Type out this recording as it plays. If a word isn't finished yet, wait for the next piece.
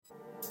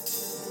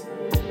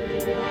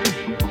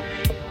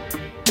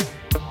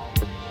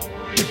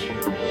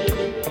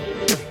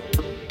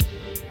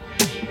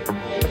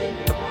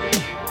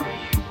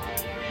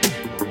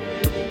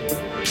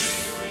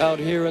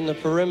here in the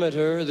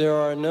perimeter, there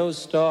are no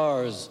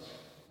stars.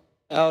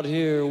 Out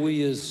here,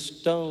 we is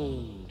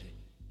stoned,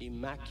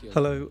 immaculate.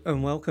 Hello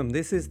and welcome.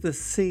 This is the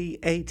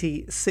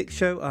C86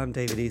 show. I'm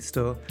David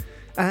Eastaugh.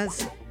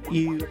 As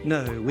you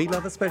know, we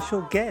love a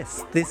special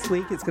guest. This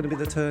week it's going to be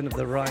the turn of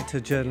the writer,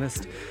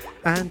 journalist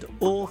and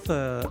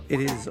author.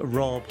 It is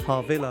Rob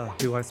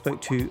Harvilla, who I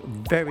spoke to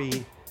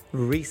very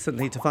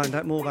recently to find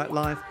out more about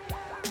life,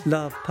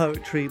 love,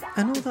 poetry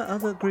and all that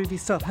other groovy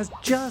stuff. Has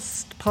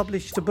just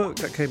published a book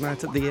that came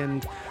out at the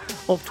end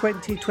of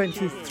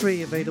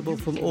 2023, available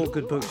from all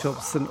good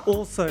bookshops and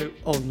also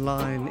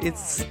online.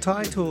 It's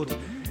titled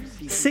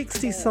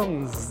 60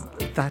 Songs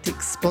That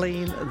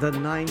Explain the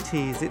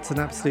 90s. It's an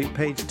absolute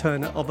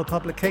page-turner of a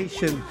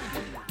publication.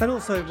 And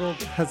also Rob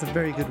has a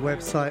very good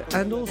website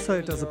and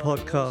also does a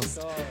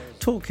podcast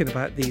talking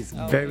about these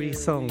very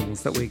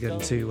songs that we're going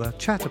to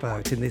chat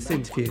about in this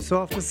interview.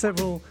 So after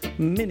several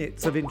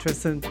minutes of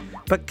interesting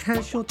but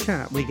casual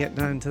chat, we get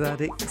down to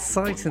that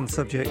exciting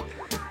subject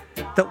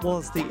that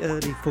was the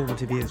early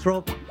formative years.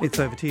 Rob, it's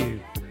over to you.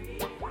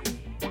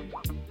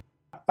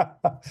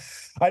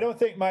 I don't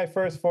think my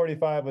first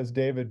 45 was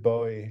David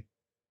Bowie,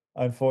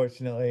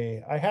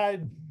 unfortunately. I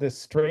had the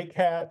Stray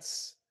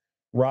Cats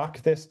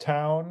Rock This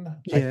Town.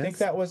 Yes. I think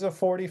that was a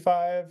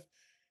 45.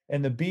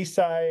 And the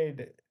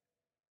B-side,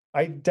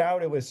 I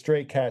doubt it was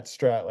Stray Cat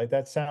Strat. Like,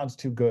 that sounds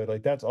too good.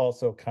 Like, that's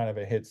also kind of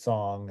a hit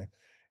song.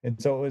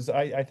 And so it was,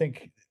 I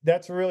think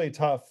that's really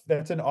tough.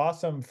 That's an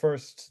awesome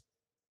first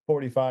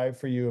 45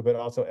 for you, but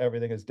also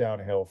everything is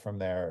downhill from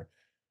there.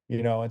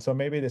 You know, and so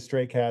maybe the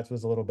Stray Cats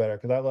was a little better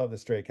because I love the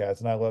Stray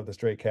Cats and I love the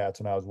Stray Cats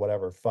when I was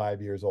whatever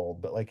 5 years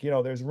old. But like, you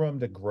know, there's room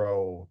to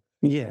grow.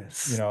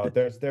 Yes. You know,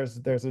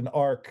 there's an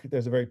arc.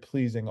 There's a very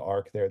pleasing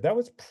arc there. That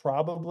was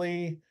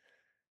probably,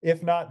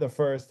 if not the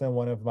first, then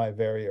one of my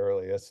very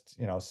earliest,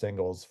 you know,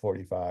 singles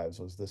 45s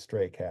was the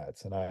Stray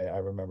Cats, and I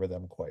remember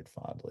them quite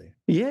fondly.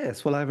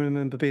 Yes, well, I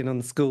remember being on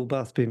the school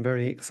bus, being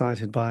very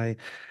excited by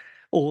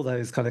all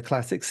those kind of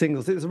classic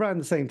singles. It was around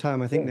the same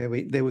time, I think,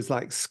 there was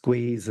like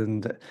Squeeze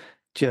and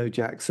Joe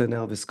Jackson,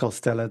 Elvis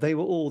Costello. They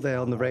were all there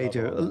on the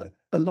radio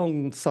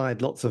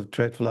alongside lots of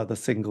dreadful other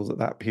singles at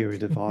that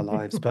period of our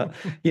lives. But,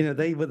 you know,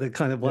 they were the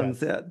kind of ones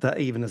that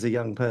even as a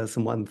young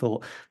person, one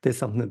thought there's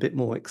something a bit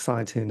more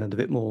exciting and a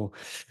bit more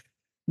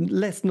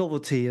less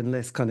novelty and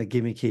less kind of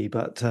gimmicky.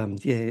 But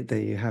yeah, there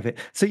you have it.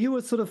 So you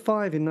were sort of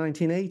 5 in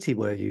 1980,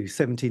 were you?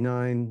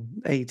 79,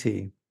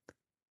 80?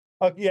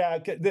 Oh, yeah,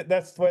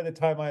 that's the way the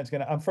timeline's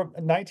going to... I'm from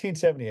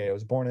 1978. I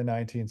was born in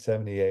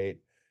 1978.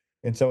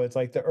 And so it's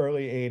like the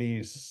early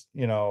 80s,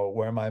 you know,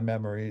 where my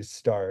memories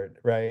start,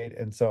 right?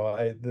 And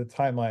so the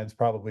timeline's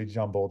probably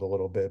jumbled a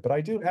little bit. But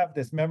I do have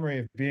this memory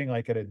of being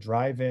like at a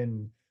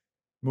drive-in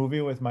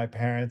movie with my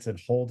parents and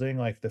holding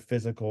like the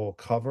physical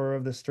cover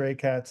of the Stray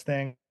Cats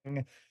thing.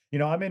 You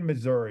know, I'm in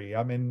Missouri.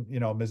 I'm in,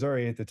 you know,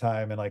 Missouri at the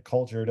time, and like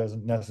culture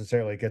doesn't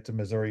necessarily get to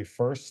Missouri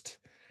first.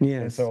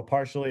 Yes. And so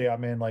partially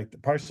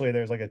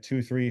there's like a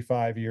 2, 3,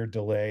 5 year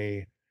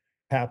delay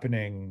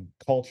happening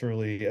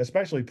culturally,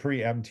 especially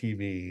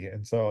pre-MTV.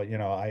 And so, you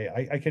know,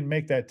 I can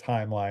make that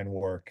timeline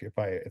work if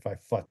I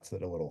futz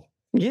it a little.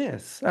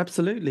 Yes,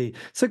 absolutely.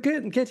 So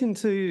getting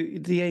to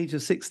the age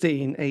of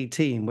 16,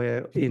 18,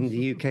 where in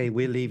the UK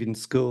we're leaving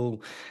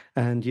school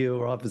and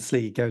you're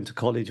obviously going to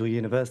college or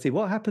university.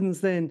 What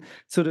happens then?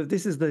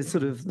 This is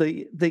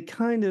the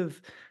kind of,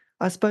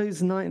 I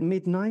suppose,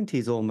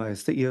 mid-90s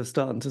almost, that you're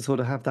starting to sort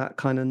of have that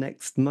kind of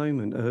next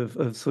moment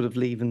of sort of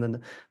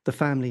leaving the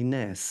family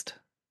nest.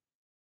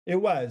 It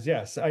was,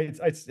 yes. I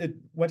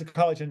went to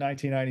college in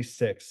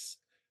 1996,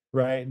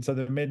 right? And so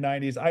the mid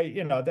 90s,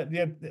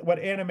 what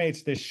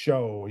animates this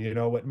show, you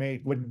know, what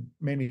made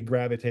me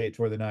gravitate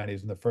toward the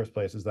 90s in the first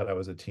place is that I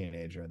was a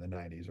teenager in the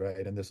 90s,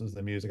 right? And this was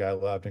the music I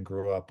loved and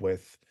grew up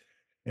with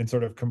and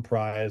sort of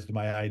comprised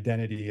my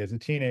identity as a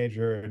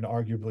teenager and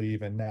arguably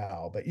even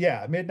now. But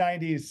yeah, mid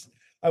 90s,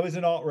 I was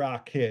an alt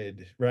rock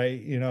kid, right?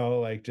 You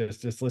know, like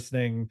just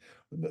listening,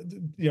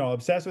 you know,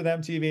 obsessed with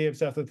MTV,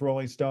 obsessed with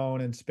Rolling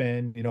Stone and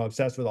Spin, you know,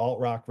 obsessed with alt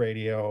rock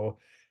radio.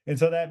 And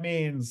so that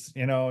means,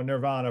 you know,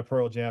 Nirvana,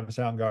 Pearl Jam,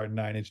 Soundgarden,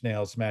 Nine Inch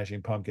Nails,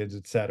 Smashing Pumpkins,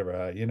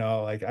 etc. You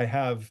know, like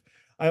I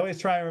always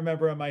try and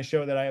remember on my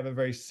show that I have a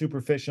very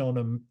superficial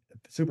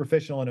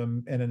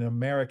and an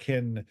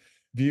American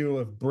view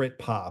of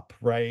Britpop,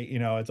 right? You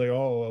know, it's like,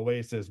 oh,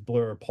 Oasis,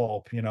 Blur,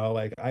 Pulp, you know,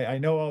 like I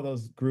know all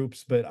those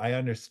groups, but I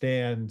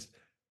understand,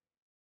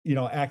 you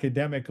know,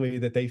 academically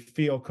that they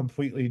feel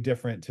completely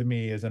different to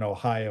me as an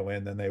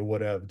Ohioan than they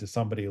would have to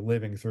somebody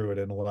living through it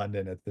in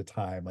London at the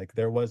time. Like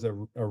there was a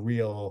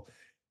real,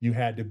 you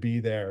had to be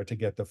there to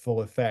get the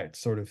full effect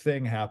sort of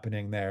thing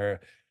happening there.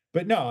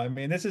 But no, I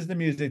mean, this is the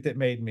music that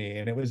made me,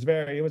 and it was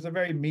a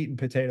very meat and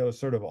potatoes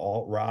sort of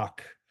alt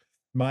rock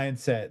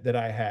mindset that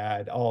I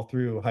had all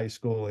through high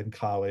school and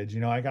college.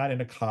 You know, I got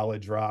into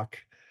college rock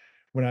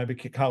when I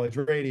became college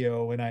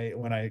radio, when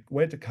I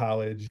went to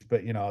college,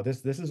 but,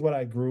 this is what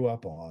I grew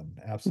up on,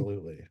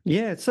 absolutely.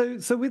 Yeah, so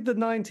with the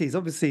 90s,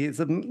 obviously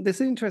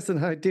it's interesting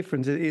how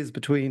different it is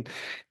between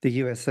the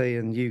USA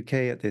and UK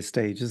at this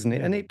stage, isn't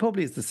it? And Yeah, it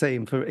probably is the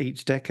same for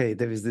each decade.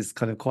 There is this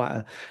kind of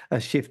quite a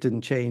shift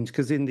and change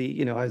because in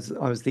the, I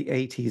was the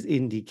 80s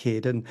indie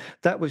kid, and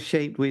that was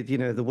shaped with,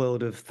 the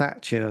world of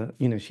Thatcher.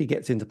 She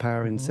gets into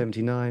power in mhm,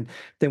 79.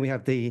 Then we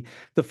have the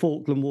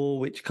Falkland War,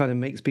 which kind of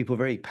makes people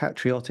very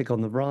patriotic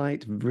on the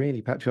right,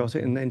 really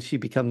patriotic, and mhm. then she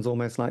becomes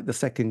almost like the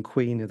second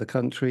queen of the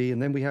country.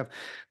 And then we have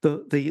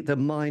the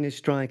miners'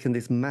 strike and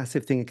this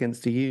massive thing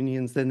against the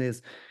unions. Then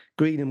there's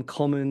Greenham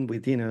Common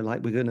with,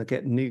 like we're going to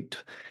get nuked,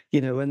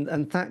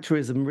 and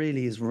Thatcherism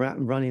really is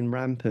running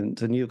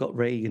rampant. And you've got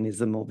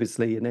Reaganism,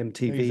 obviously, and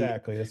MTV.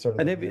 Exactly, it's sort of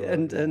And the every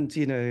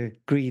mirror, yeah,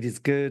 greed is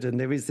good, and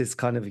there is this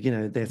kind of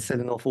they're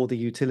selling off all the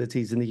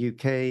utilities in the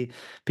UK.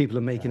 People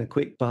are making a right,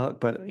 quick buck,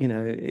 but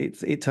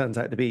it turns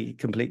out to be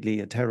completely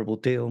a terrible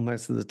deal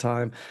most of the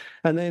time.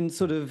 And then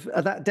sort right,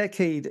 of that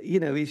decade,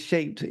 is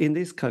shaped in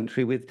this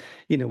country with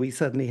we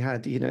suddenly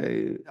had,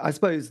 I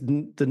suppose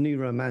the new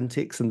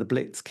romantics and the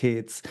Blitz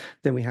kids.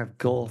 Then we have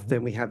goth. mhm,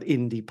 Then we have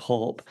indie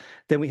pop.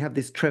 Then we have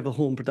this Trevor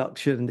Horn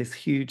production, this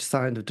huge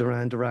sound of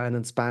Duran Duran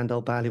and Spandau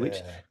Ballet, which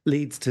yeah.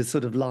 leads to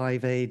sort of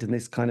Live Aid and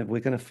this kind of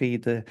we're going to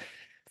feed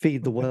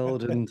the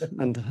world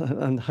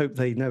and hope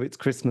they know it's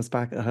Christmas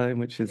back at home,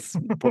 which is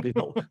probably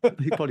not.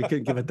 They probably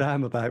couldn't give a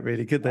damn about,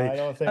 really, could they? I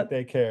don't think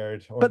they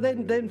cared or But then,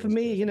 knew then it for was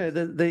me,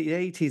 Christmas. the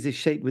 80s is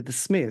shaped with the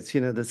Smiths,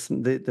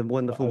 the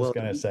wonderful I was world,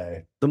 gonna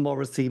say, the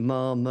Morrissey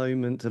Ma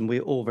moment, and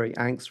we're all very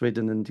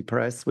angst-ridden and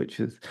depressed, which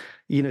is,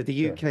 the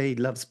sure. UK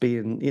loves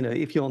being,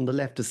 if you're on the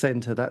left of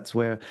centre, that's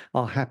where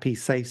our happy,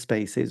 safe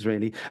space is,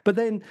 really. But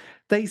then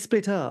they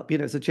split up,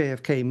 it's a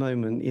JFK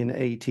moment in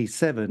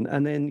 87.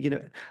 And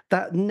then,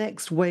 that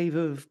next wave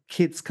of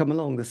kids come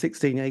along, the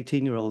 16,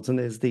 18-year-olds, and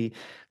there's the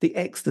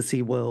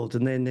ecstasy world,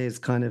 and then there's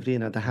kind of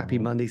the Happy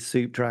Mhm. Monday,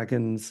 Soup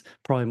Dragons,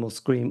 Primal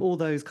Scream, all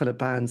those kind of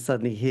bands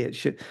suddenly hit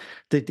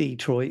the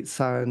Detroit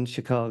sound,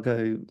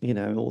 Chicago,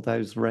 all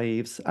those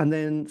raves, and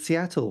then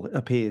Seattle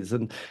appears,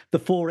 and the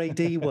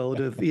 4AD world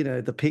of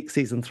the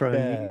Pixies and Throwing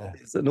Yeah.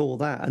 Muses and all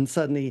that, and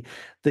suddenly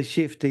the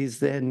shift is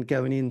then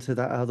going into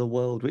that other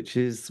world, which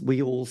is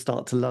we all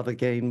start to love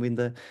again in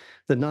the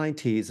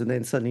 90s, and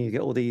then suddenly you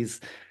get all these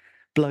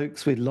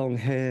blokes with long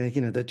hair,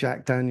 the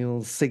Jack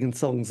Daniels singing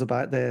songs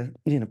about their,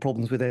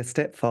 problems with their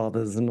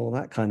stepfathers and all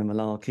that kind of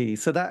malarkey.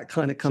 So that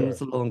kind of comes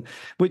Sure. along,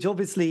 which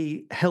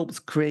obviously helps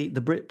create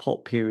the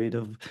Britpop period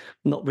of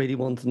not really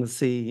wanting to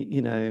see,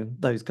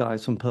 those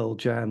guys from Pearl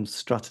Jam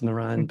strutting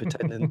around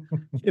pretending,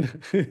 you know,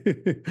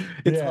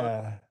 it's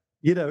like,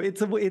 Yeah.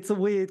 it's a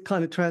weird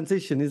kind of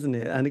transition, isn't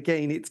it? And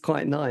again, it's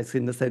quite nice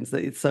in the sense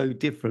that it's so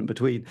different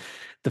between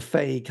the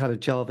fey kind of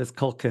Jarvis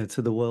Cocker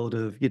to the world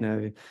of,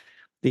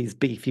 these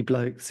beefy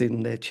blokes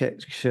in their check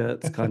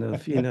shirts, kind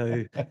of,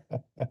 Yeah.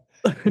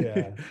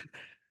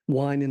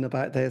 whining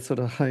about their sort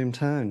of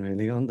hometown,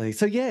 really, aren't they?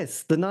 So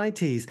yes, the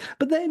 90s.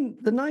 But then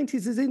the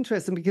 90s is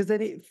interesting because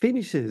then it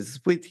finishes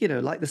with,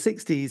 like the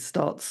 60s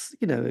starts,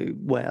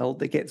 well,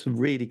 it gets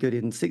really good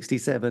in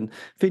 67,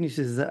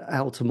 finishes at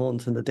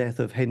Altamont and the death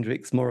of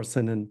Hendrix,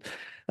 Morrison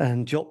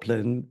and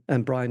Joplin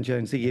and Brian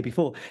Jones the year Yeah.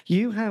 before.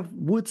 You have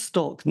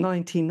Woodstock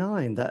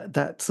 99,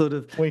 that sort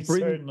of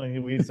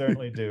bring. We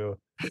certainly do.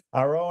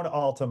 Our own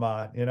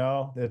Altamont,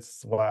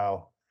 it's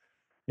wow.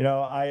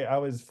 I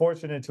was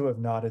fortunate to have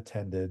not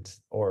attended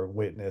or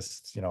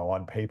witnessed,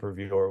 on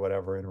pay-per-view or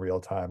whatever in real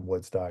time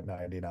Woodstock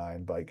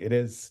 99. Like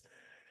it's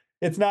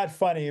not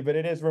funny, but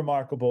it is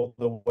remarkable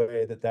the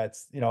way that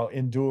that's,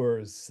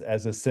 endures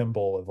as a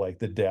symbol of like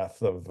the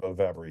death of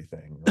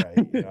everything,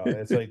 right?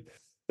 It's like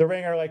The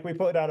Ringer, like we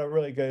put out a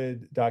really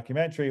good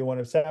documentary, one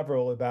of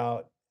several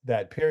about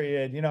that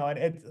period, and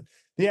it's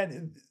the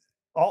end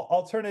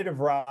alternative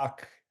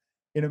rock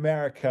in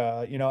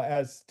America,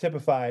 as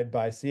typified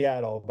by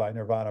Seattle, by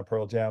Nirvana,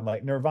 Pearl Jam,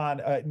 like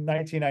Nirvana,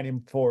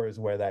 1994 is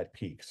where that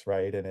peaks,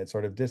 right? And it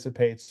sort of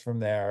dissipates from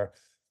there.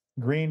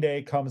 Green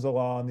Day comes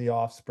along, The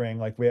Offspring,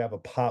 like we have a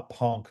pop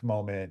punk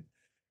moment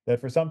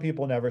that for some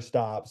people never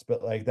stops,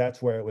 but like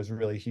that's where it was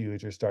really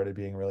huge or started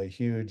being really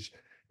huge.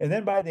 And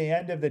then by the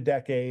end of the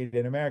decade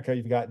in America,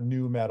 you've got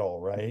new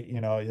metal, right?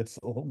 It's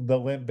the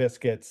Limp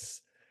Bizkits,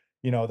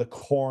 the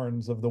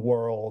Corns of the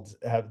world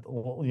have,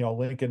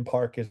 Linkin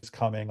Park is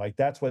coming. Like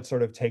that's what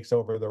sort of takes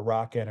over the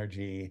rock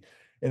energy.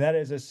 And that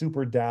is a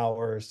super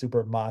dour,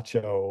 super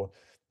macho,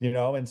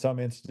 in some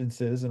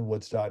instances, and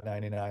Woodstock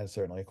 99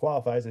 certainly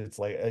qualifies. It's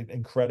like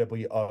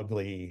incredibly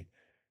ugly,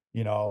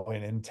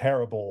 and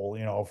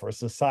terrible, for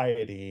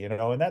society,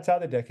 and that's how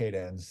the decade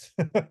ends.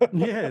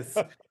 Yes.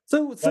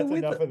 So That's with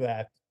enough of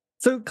that.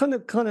 So kind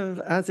of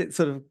as it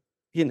sort of,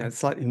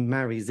 slightly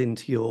marries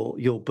into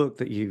your book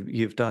that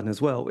you've done as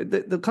well.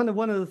 The kind of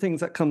one of the things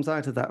that comes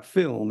out of that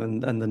film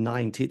and the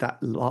 90 that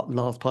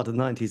last part of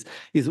the 90s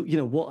is,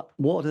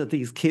 what are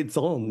these kids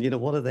on?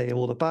 What are they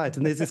all about?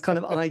 And there's this kind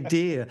of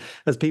idea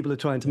as people are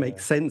trying to make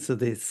Yeah. sense of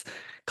this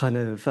kind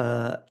of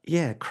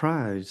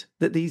crowd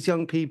that these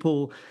young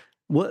people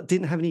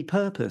didn't have any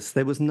purpose.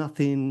 There was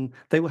nothing.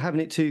 They were having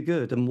it too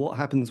good. And what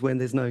happens when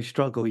there's no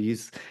struggle? You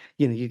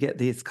know, you get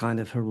this kind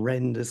of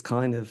horrendous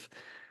kind of,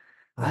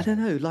 I don't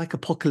Right. know, like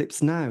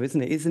Apocalypse Now,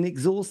 isn't it? It's an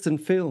exhausting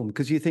film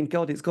because you think,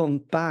 God, it's gone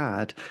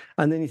bad.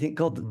 And then you think,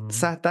 God,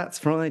 Mhm. that's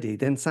Friday,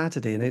 then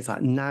Saturday. And it's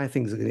like, now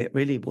things are going to get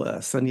really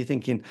worse. And you're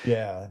thinking,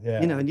 Yeah,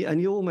 you know, yeah.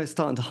 and you're almost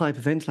starting to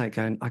hyperventilate,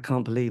 going, I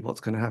can't believe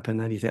what's going to happen.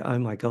 And you think, oh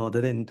my God.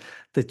 And then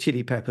the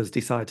Chili Peppers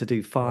decide to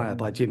do Fire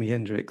by Right. Jimi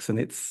Hendrix. And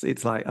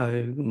it's like,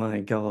 oh my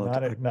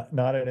God.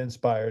 Not an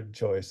inspired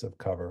choice of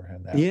cover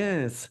in that one.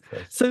 Yes. So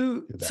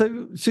So too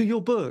bad. so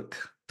your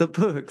book, the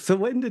book. So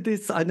when did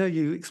this? I know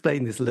you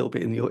explained this a little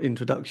bit in your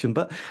introduction,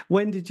 but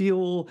when did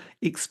your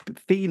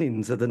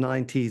feelings of the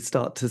 '90s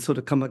start to sort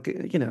of come,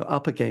 you know,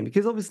 up again?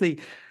 Because obviously,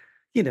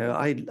 you know,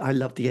 I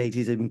love the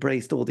 '80s,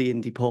 embraced all the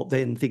indie pop.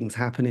 Then things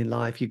happen in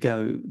life. You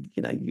go,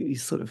 you know, you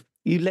sort of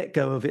you let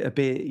go of it a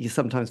bit. You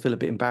sometimes feel a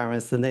bit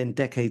embarrassed, and then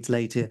decades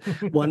later,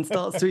 one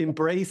starts to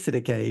embrace it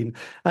again.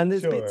 And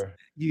there's bits Sure.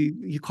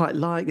 you quite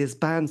like. There's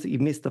bands that you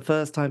missed the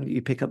first time that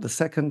you pick up the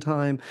second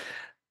time.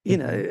 You Mhm.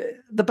 know,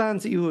 the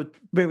bands that you were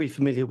very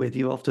familiar with,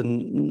 you're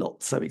often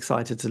not so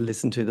excited to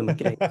listen to them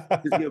again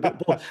because you're a bit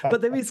bored.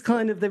 But there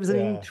was an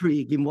Yeah.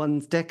 intrigue in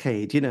one's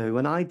decade, you know,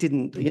 and I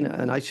didn't, you know,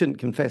 and I shouldn't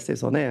confess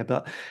this on air,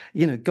 but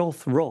you know,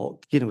 goth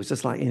rock, you know, was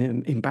just like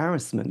an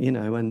embarrassment, you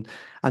know, and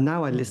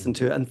now I listen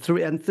Hmm. to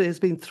it, and there's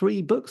been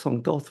 3 books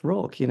on goth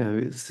rock, you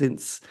know,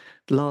 since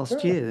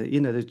last Sure. year.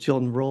 You know, there's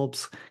John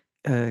Robb's,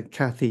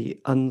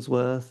 Kathy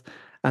Unsworth,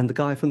 and the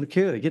guy from The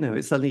Cure. You know,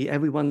 it's suddenly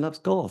everyone loves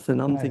goth,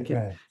 and I'm Right, thinking,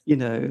 right. you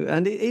know,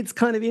 and it's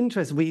kind of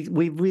interesting.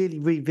 We really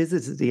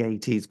revisited the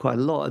 '80s quite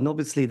a lot, and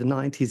obviously the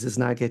 '90s is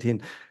now getting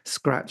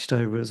scratched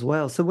over as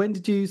well. So when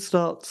did you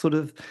start sort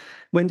of?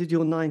 When did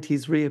your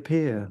 '90s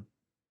reappear?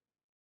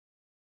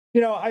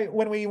 You know, I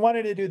when we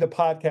wanted to do the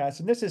podcast,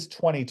 and this is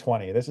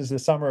 2020, this is the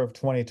summer of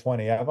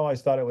 2020. I've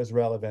always thought it was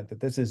relevant that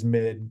this is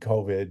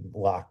mid-COVID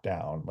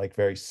lockdown, like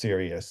very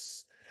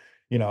serious.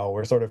 You know,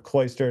 we're sort of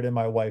cloistered and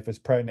my wife is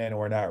pregnant and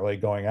we're not really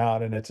going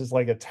out. And it's just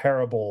like a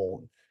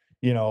terrible,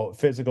 you know,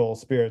 physical,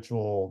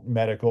 spiritual,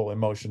 medical,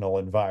 emotional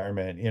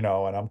environment, you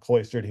know, and I'm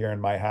cloistered here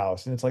in my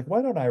house. And it's like,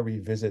 why don't I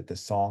revisit the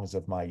songs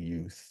of my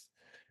youth?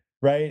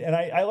 Right. And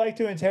I like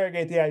to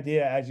interrogate the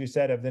idea, as you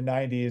said, of the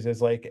 90s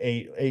as like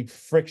a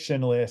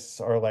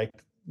frictionless or like,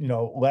 you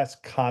know, less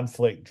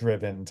conflict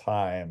driven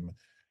time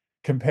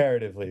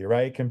comparatively,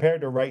 right?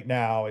 Compared to right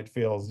now, it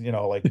feels, you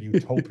know, like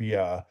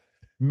utopia,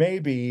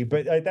 maybe,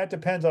 but that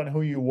depends on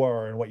who you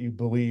were and what you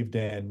believed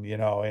in, you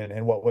know,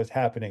 and what was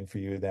happening for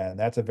you then.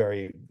 That's a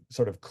very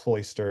sort of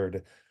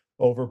cloistered,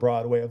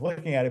 overbroad way of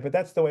looking at it, but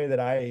that's the way that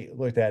I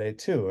looked at it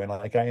too. And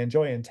like I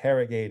enjoy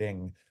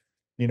interrogating,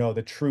 you know,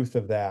 the truth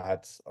of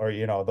that or,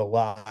 you know, the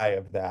lie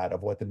of that,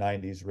 of what the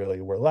 90s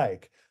really were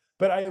like.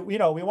 But you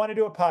know, we want to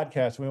do a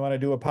podcast. We want to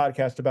do a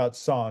podcast about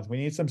songs. We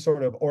need some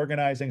sort of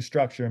organizing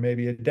structure,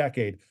 maybe a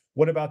decade.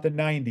 What about the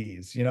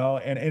 90s? You know,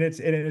 and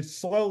it's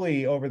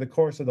slowly over the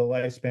course of the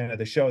lifespan of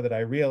the show that I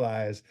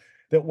realize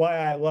that why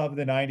I love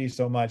the 90s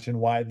so much and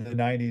why the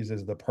 90s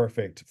is the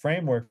perfect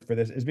framework for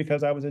this is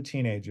because I was a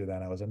teenager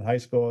then. I was in high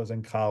school, I was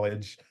in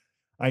college.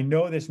 I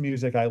know this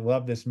music. I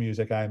love this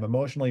music. I am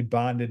emotionally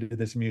bonded to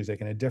this music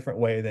in a different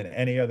way than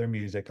any other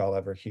music I'll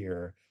ever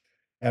hear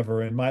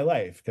ever in my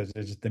life because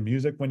it's just the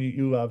music when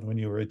you loved when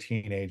you were a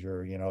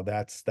teenager, you know,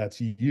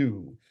 that's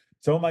you.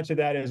 So much of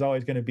that is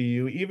always going to be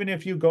you, even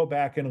if you go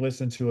back and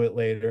listen to it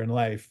later in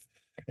life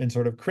and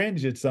sort of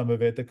cringe at some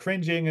of it. The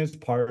cringing is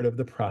part of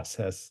the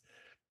process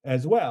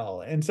as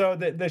well. And so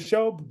the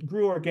show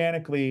grew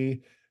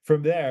organically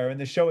from there, and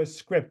the show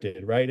is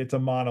scripted, right? It's a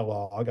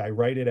monologue. I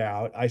write it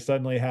out. I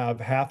suddenly have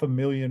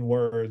 500,000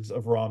 words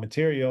of raw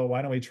material.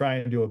 Why don't we try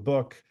and do a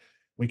book?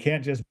 We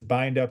can't just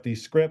bind up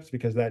these scripts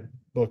because that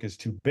book is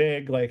too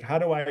big. Like, how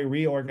do I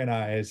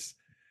reorganize,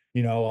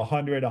 you know,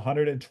 100,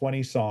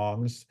 120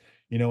 songs,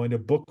 you know, into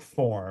book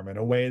form in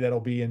a way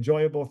that'll be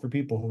enjoyable for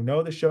people who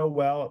know the show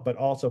well, but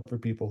also for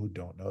people who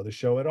don't know the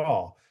show at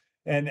all?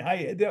 And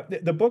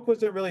the book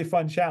was a really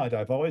fun challenge.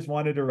 I've always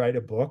wanted to write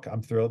a book.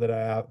 I'm thrilled that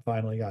I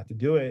finally got to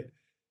do it.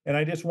 And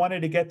I just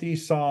wanted to get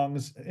these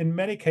songs, in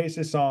many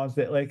cases, songs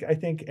that like I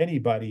think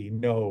anybody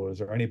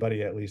knows or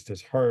anybody at least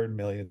has heard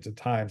millions of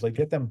times, like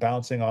get them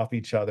bouncing off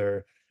each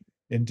other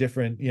in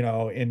different, you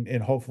know,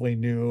 in hopefully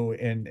new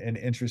and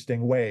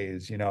interesting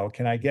ways. You know,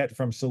 can I get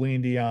from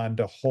Celine Dion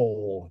to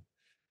Hole,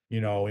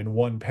 you know, in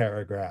one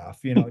paragraph,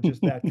 you know,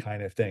 just that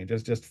kind of thing.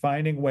 Just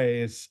finding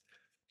ways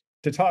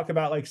to talk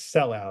about like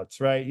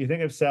sellouts, right? You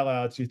think of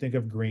sellouts, you think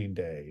of Green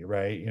Day,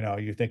 right? You know,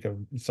 you think of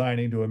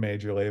signing to a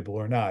major label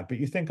or not, but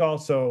you think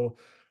also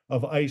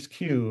of Ice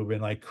Cube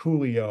and like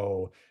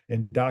Coolio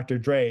and Dr.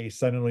 Dre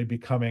suddenly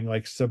becoming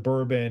like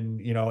suburban,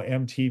 you know,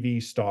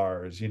 MTV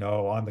stars, you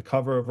know, on the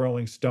cover of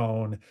Rolling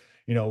Stone.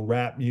 You know,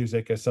 rap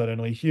music is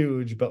suddenly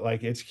huge, but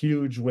like it's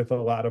huge with a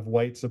lot of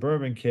white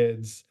suburban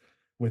kids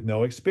with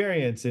no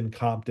experience in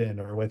Compton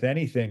or with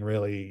anything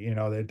really, you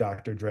know, that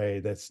Dr.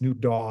 Dre, that Snoop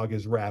Dogg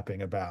is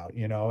rapping about,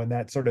 you know, and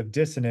that sort of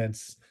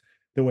dissonance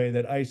the way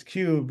that Ice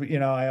Cube,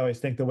 I always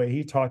think the way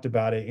he talked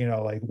about it,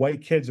 like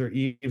white kids are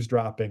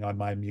eavesdropping on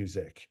my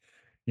music.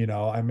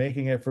 I'm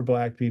making it for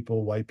black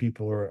people, white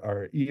people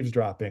are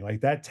eavesdropping.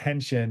 Like that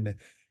tension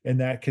and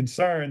that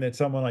concern that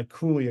someone like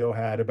Coolio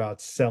had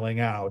about selling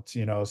out,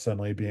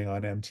 suddenly being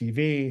on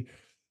MTV.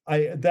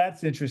 I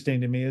That's interesting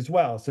to me as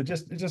well. So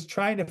just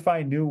trying to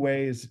find new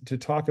ways to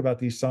talk about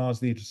these songs,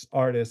 these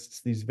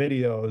artists, these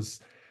videos.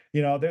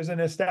 There's a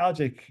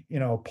nostalgic,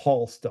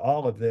 pulse to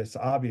all of this,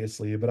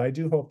 obviously, but I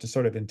do hope to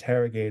sort of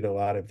interrogate a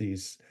lot of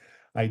these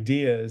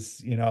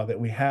ideas, that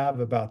we have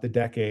about the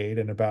decade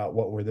and about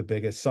what were the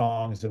biggest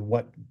songs and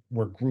what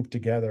were grouped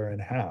together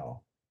and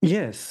how.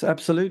 Yes,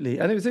 absolutely.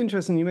 And it was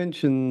interesting you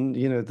mentioned,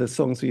 the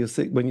songs for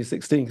when you're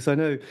 16, because I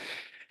know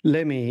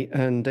Lemmy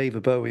and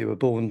David Bowie were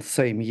born the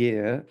same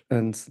year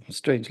and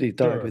strangely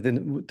Sure.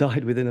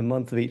 died within a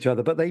month of each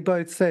other. But they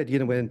both said,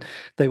 when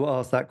they were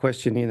asked that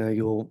question,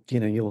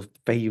 your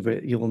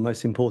favorite, your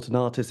most important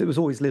artist, it was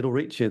always Little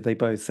Richard. They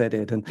both said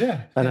it,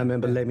 Yeah, and I yeah,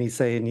 remember yeah. Lemmy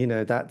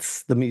saying,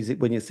 that's the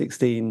music when you're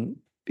 16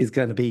 is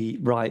going to be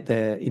right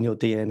there in your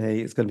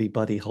DNA. It's going to be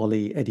Buddy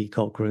Holly, Eddie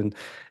Cochran,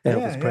 Yeah,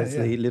 Elvis yeah, yeah.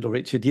 Presley, Little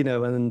Richard,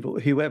 and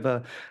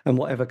whoever and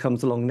whatever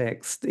comes along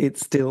next, it's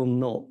still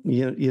not,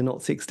 you're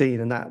not 16.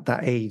 And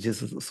that age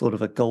is sort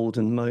of a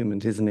golden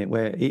moment, isn't it?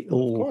 Where it Of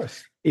all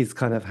course. is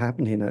kind of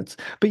happening.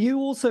 But you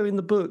also in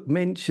the book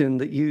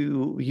mentioned that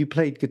you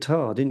played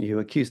guitar, didn't you?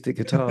 Acoustic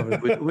guitar, and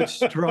would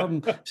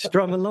strum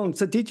along.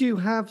 So did you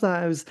have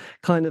those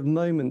kind of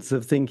moments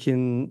of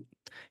thinking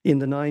in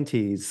the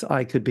 90s,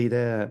 I could be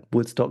there,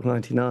 Woodstock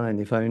 99,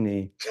 if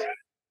only?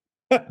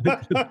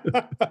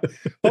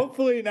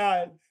 Hopefully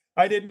not.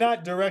 I did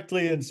not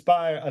directly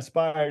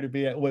aspire to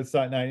be at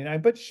Woodstock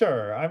 99, but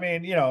sure. I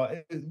mean,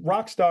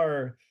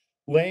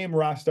 lame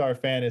rock star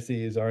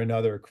fantasies are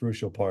another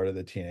crucial part of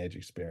the teenage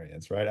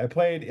experience, right?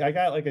 I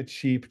got like a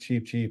cheap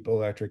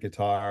electric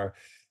guitar.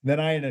 Then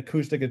I had an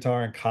acoustic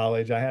guitar in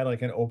college. I had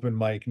like an open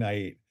mic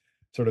night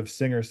sort of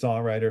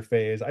singer-songwriter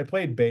phase. I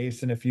played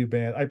bass in a few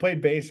bands. I played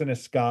bass in a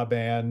ska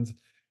band,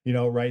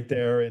 right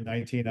there in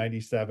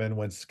 1997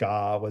 when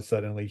ska was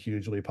suddenly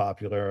hugely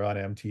popular on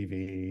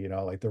MTV,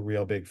 like the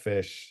Real Big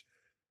Fish,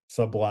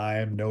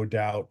 Sublime, No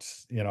Doubt,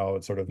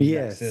 sort of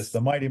Nexus, Yes.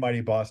 the Mighty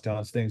Mighty Boss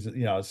Tones, things,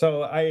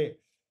 So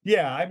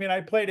yeah, I mean,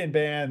 I played in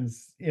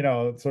bands,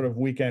 sort of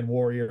weekend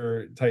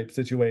warrior type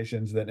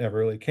situations that never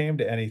really came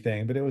to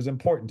anything, but it was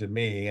important to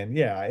me. And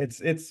yeah,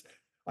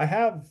 I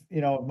have,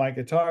 my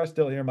guitar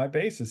still here, my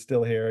bass is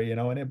still here,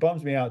 and it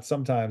bums me out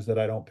sometimes that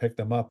I don't pick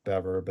them up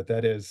ever, but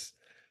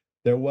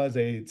there was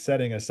a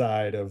setting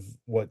aside of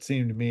what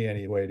seemed to me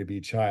anyway to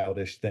be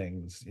childish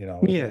things,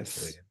 eventually.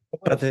 Yes. A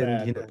little But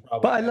then, sad, but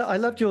but probably I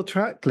loved necessary. your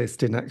track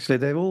listing, actually.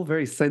 They're all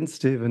very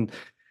sensitive and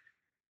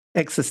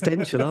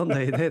existential, aren't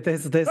they?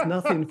 There's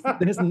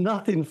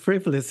nothing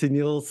frivolous in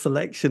your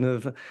selection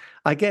of.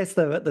 I guess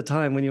though, at the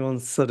time when you're on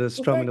sort of Well,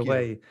 strumming thank you.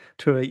 away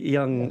to a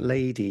young Yeah.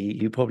 lady,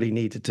 you probably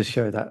needed to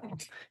show that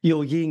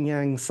your yin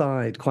yang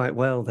side quite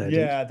well there,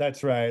 didn't Yeah,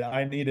 that's right.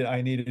 I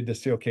needed to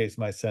showcase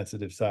my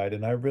sensitive side,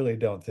 and I really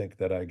don't think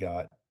that I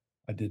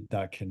did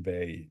not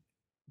convey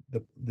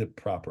the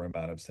proper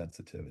amount of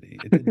sensitivity.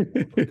 It didn't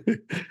work, you?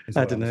 is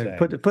I what don't I'm know.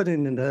 saying. Put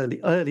in an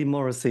early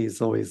Morrissey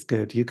is always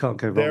good. You can't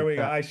go wrong There with we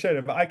go. that. I should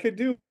have. I could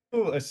do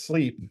a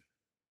sleep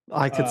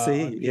I could on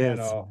see, yes,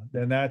 piano,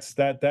 then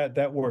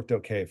that worked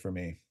okay for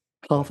me,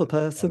 half but a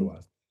person,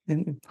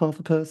 otherwise. half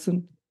a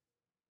person.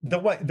 The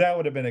one that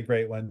would have been a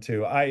great one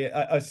too.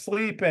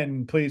 Asleep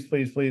and Please,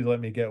 Please, Please Let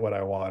Me Get What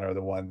I Want are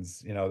the ones,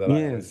 that I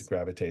always Yes.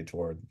 gravitate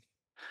toward.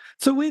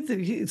 So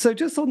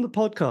just on the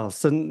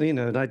podcast, and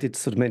and I did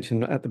sort of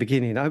mention at the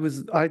beginning, I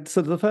sort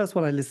of the first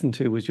one I listened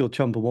to was your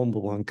Chumbawamba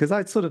one because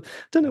I sort of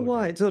don't know Oh,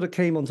 why yeah. it sort of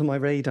came onto my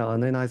radar,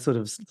 and then I sort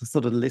of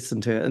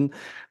listened to it and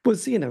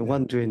was Yeah.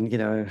 wondering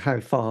how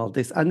far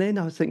this, and then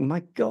I was thinking,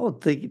 my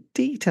God, the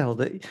detail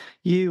that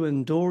you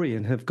and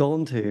Dorian have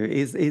gone to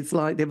is it's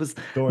like there was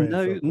Dorian's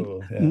so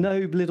cool, yeah. no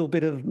little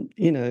bit of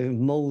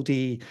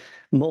moldy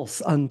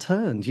moss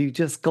unturned. You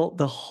just got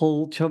the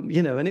whole chump,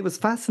 and it was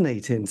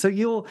fascinating. So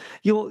you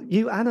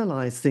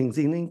analyze things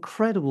in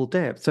incredible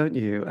depth, don't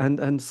you?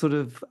 And sort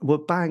of were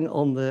bang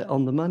on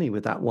the money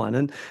with that one,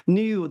 and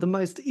knew the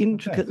most Oh,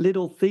 intricate thanks.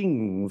 little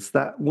things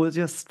that were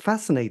just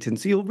fascinating.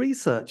 So your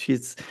research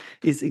is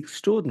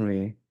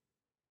extraordinary.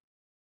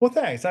 Well,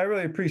 thanks. I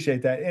really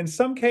appreciate that. In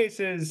some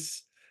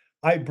cases,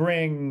 I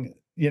bring,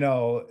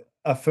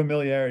 a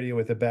familiarity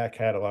with the back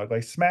catalog.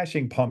 Like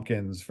Smashing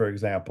Pumpkins, for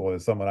example,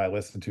 is someone I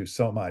listened to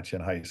so much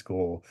in high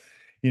school,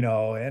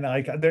 and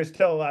like there's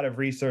still a lot of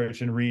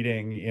research and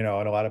reading, and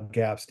a lot of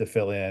gaps to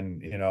fill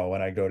in,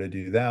 when I go to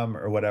do them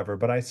or whatever.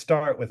 But I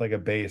start with like a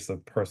base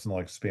of personal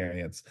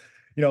experience.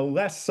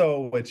 Less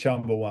so with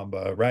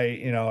Chumbawamba, right?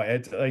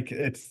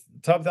 It's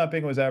Tub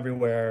Thumping was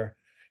everywhere.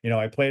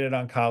 I played it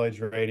on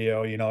college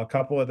radio, a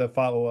couple of the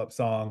follow-up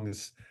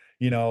songs,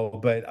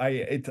 but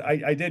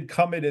I did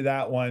come into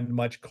that one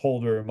much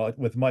colder,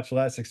 with much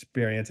less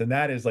experience, and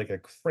that is like a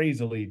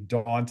crazily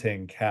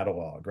daunting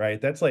catalog, right?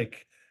 That's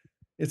like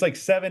it's like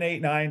 7,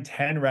 8, 9,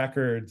 10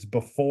 records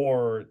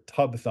before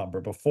Tub Thumper,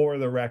 before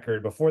the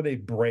record, before they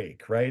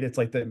break, right? It's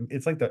like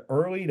the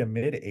early to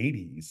mid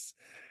 80s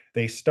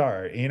they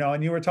start,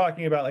 and you were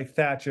talking about like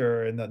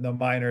Thatcher and the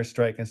miners'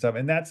 strike and stuff,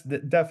 and that's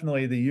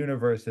definitely the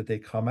universe that they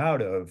come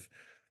out of,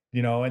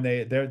 and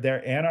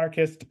they're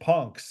anarchist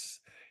punks,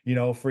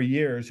 for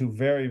years, who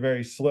very,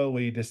 very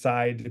slowly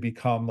decide to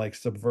become like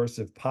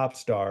subversive pop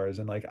stars.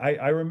 And like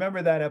I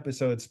remember that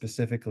episode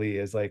specifically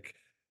as like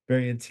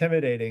very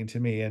intimidating to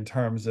me in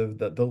terms of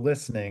the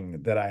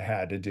listening that I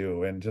had to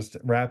do, and just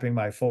wrapping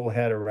my full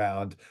head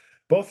around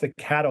both the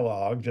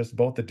catalog, just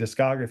both the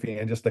discography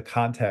and just the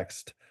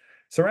context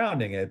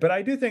surrounding it. But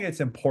I do think it's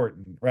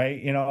important,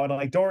 right? And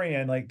like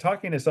Dorian, like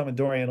talking to someone,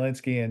 Dorian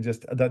Linsky, and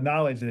just the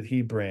knowledge that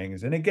he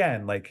brings. And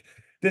again, like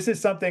this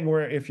is something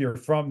where if you're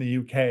from the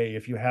UK,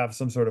 if you have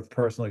some sort of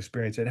personal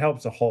experience, it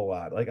helps a whole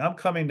lot. Like I'm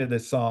coming to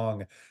this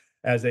song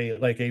as a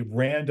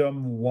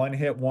random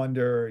one-hit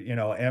wonder,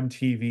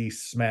 MTV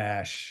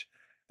smash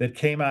that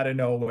came out of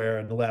nowhere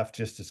and left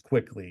just as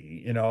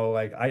quickly.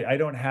 Like I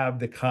don't have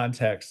the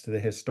context, the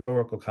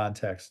historical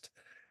context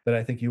that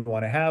I think you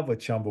want to have with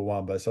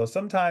Chumbawamba. So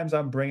sometimes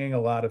I'm bringing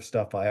a lot of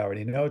stuff I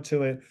already know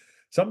to it.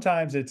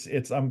 Sometimes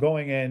it's I'm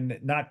going in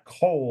not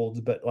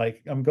cold, but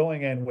like I'm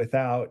going in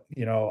without,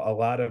 a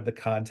lot of the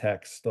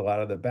context, a lot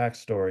of the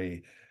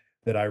backstory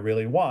that I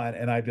really want,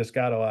 and I've just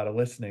got a lot of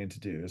listening to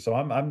do. So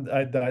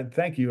I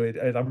thank you.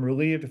 I'm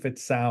relieved if it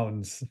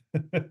sounds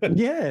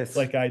Yes.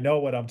 like I know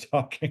what I'm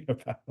talking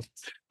about.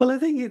 Well, I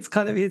think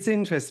it's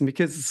interesting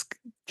because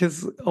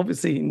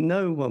obviously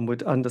no one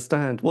would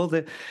understand. Well,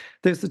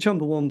 there's the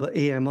Chumbawamba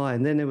EMI,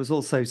 and then there was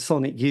also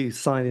Sonic Youth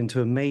signing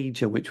to a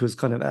major, which was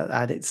kind of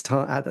at its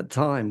time at the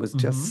time was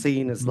just Mhm,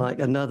 seen as mhm. like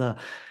another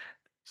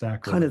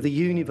kind of the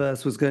Sacrilege, yeah,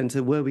 universe was going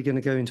to were we going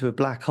to go into a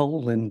black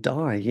hole and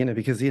die,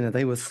 because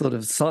they were sort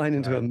of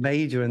signing to a right,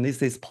 major, and is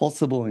this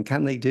possible, and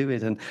can they do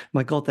it, and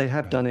my god, they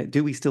have right. done it,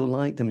 do we still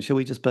like them, shall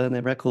we just burn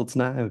their records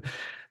now?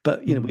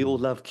 But we all Mm,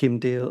 love Kim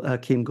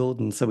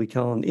Gordon, so we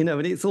can't, and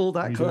it's all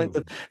that we kind of,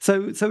 do.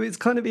 so it's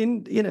kind of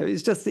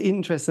it's just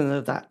interesting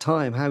of that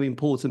time, how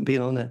important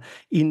being on an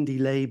indie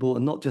label,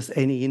 and not just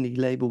any indie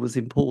label, was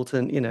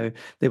important.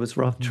 There was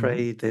Rough Mhm,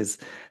 Trade, there's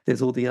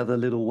all the other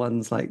little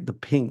ones like the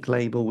Pink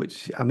label,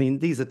 which, I mean,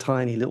 these are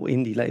tiny little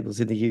indie labels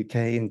in the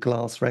UK, and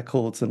Glass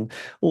Records and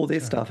all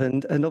this sure. stuff.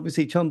 And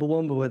obviously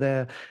Chumbawamba were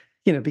there,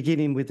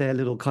 beginning with their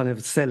little kind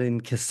of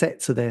selling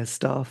cassettes of their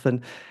stuff,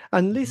 and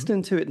Mhm.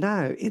 listening to it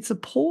now, it's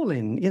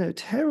appalling,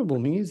 terrible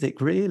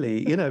music,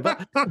 really,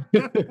 but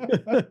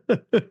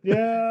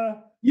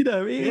Yeah, it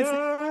is.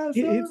 yeah,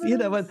 It some is, of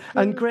it is,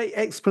 and great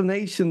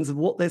explanations of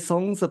what their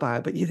song's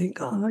about. But you think,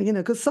 oh,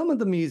 because some of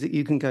the music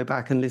you can go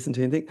back and listen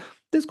to and think,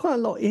 there's quite a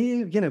lot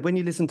here. When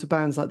you listen to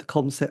bands like the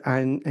Concept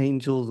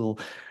Angels or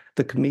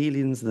the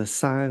Chameleons, the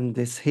Sound,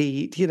 This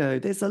Heat,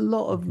 there's a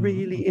lot of mhm,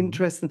 really mhm.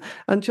 interesting.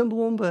 And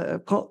Chumbawamba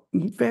have got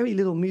very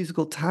little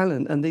musical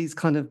talent, and these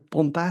kind of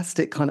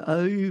bombastic, kind of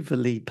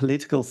overly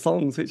political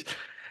songs, which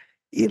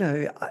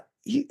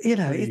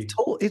Pretty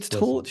it's explicit.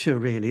 torture,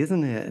 really,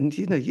 isn't it? And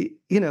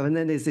and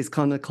then there's this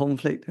kind of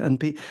conflict, and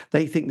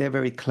they think they're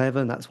very clever,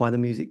 and that's why the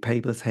music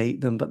papers hate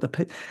them. But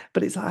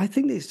it's I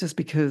think it's just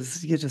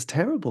because you're just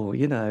terrible,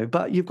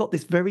 But you've got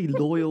this very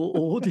loyal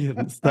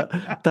audience that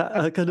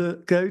are gonna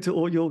go to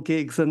all your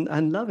gigs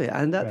and love it.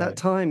 And at that Right.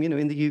 time,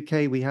 in the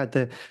UK, we had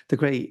the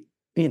great,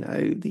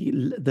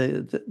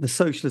 the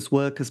Socialist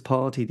Workers'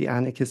 Party, the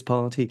Anarchist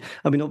Party.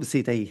 I mean,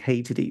 obviously they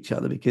hated each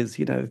other because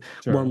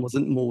one Sure.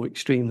 wasn't more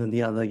extreme than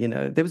the other.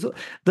 There was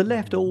the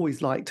left Mhm.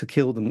 always liked to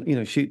kill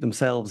them, shoot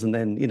themselves, and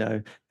then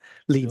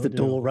leave Still the do,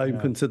 door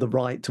yeah. open to the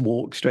right to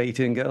walk straight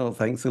in and go, oh,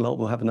 thanks a lot,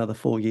 we'll have another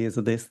 4 years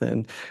of this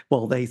then,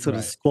 while they sort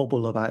of Right.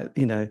 squabble about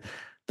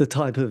the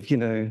type of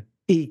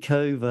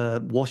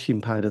Ecova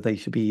washing powder they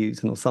should be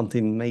using, or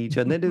something major.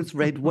 And then there's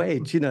Red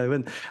Wedge,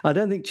 and I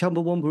don't think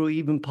Chumbawamba were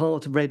even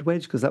part of Red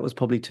Wedge, because that was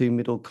probably too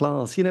middle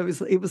class. It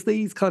was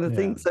these kind of Yeah.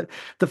 things. So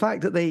the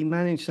fact that they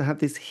managed to have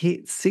this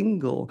hit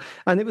single,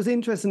 and it was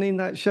interesting in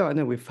that show. I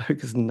know we're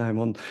focusing now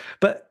on,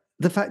 but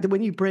the fact that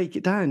when you break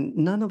it down,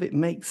 none of it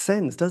makes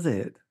sense, does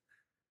it?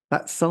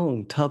 That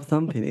song, Tub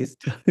Thumping, is.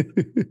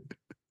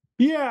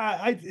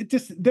 Yeah, it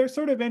just they're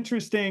sort of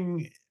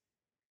interesting.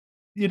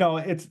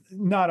 It's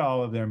not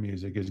all of their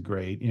music is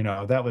great.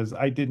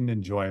 I didn't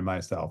enjoy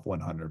myself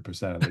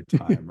 100% of the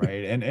time,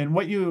 right? And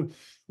what you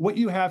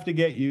have to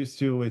get used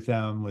to with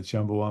them with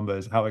Chumbawamba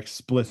is how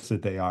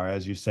explicit they are,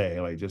 as you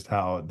say, like just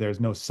how there's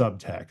no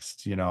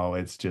subtext.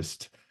 It's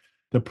just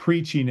the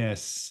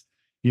preachiness,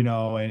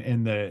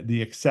 and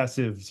the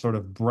excessive sort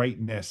of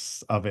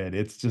brightness of it.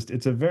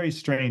 It's a very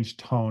strange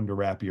tone to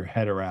wrap your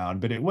head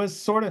around, but it was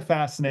sort of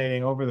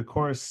fascinating over the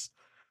course,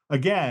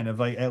 again, of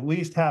like at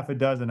least half a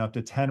dozen up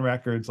to 10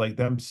 records, like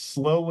them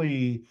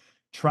slowly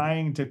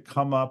trying to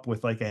come up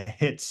with like a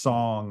hit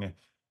song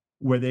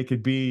where they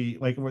could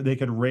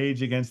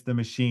rage against the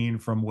machine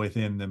from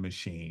within the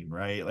machine,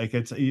 right? Like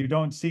you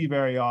don't see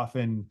very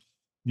often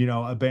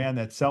a band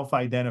that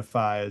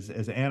self-identifies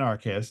as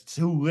anarchists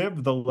who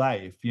live the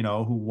life,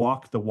 who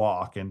walk the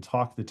walk and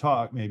talk the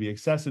talk, maybe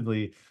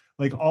excessively,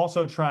 like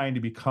also trying to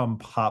become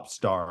pop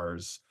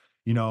stars,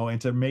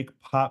 and to make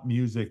pop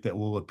music that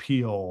will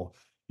appeal,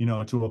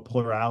 to a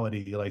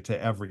plurality, like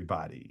to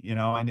everybody,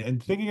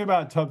 and thinking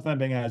about Tub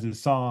Thumping as a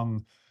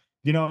song,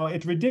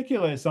 it's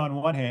ridiculous on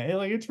one hand,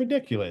 like it's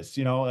ridiculous,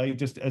 like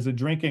just as a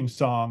drinking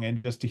song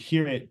and just to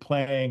hear it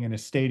playing in a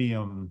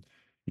stadium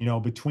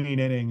between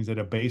innings at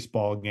a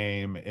baseball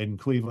game in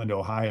Cleveland,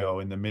 Ohio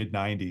in the mid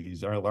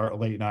 90s or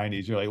late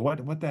 90s. You're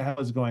like, what the hell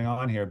is going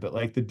on here? But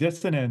like the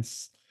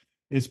dissonance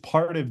is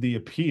part of the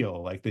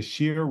appeal, like the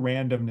sheer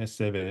randomness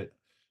of it,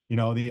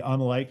 the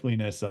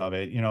unlikeliness of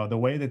it, the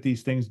way that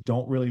these things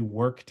don't really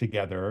work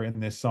together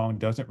and this song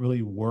doesn't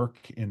really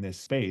work in this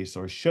space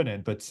or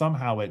shouldn't, but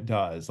somehow it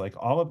does. Like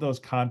all of those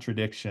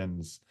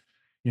contradictions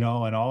and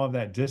all of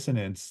that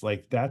dissonance,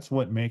 like that's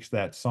what makes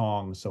that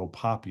song so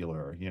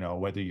popular,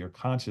 whether you're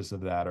conscious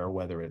of that or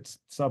whether it's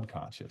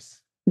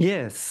subconscious.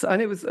 Yes,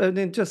 and it was, and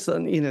then just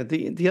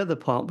the other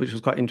part which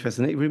was quite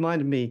interesting. It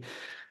reminded me.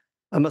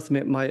 I must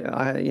admit,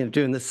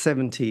 during the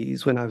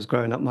 '70s when I was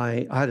growing up,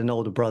 I had an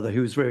older brother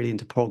who was really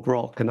into prog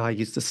rock, and I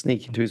used to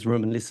sneak into his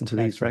room and listen to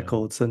these Excellent.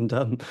 records,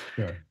 and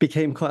Sure.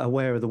 became quite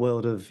aware of the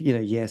world of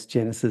Yes,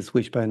 Genesis,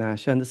 Wishbone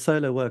Ash, and the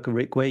solo work of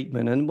Rick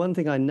Wakeman. And one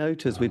thing I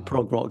noticed with Uh,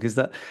 prog rock is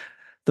that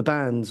the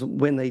bands,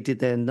 when they did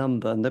their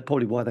number, and that's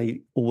probably why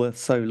they all were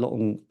so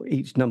long,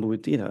 each number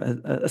would,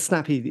 a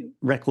snappy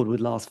record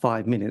would last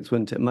 5 minutes,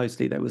 wouldn't it?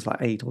 Mostly there was like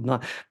 8 or 9,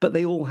 but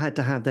they all had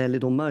to have their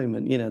little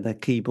moment, their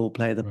keyboard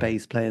player, the right.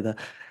 bass player,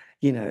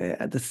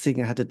 the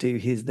singer had to do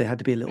his, they had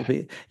to be a little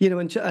bit,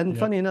 and Yep.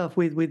 funny enough,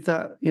 with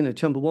that,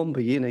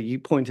 Chumbawamba, you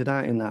pointed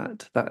out in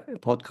that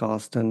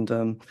podcast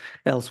and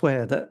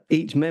elsewhere that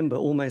each member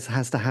almost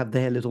has to have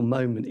their little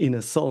moment in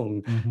a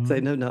song.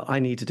 Say, Hmm. no, I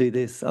need to do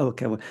this. Oh,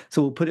 okay, well,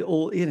 so we'll put it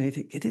all, you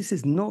think, this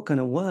is not going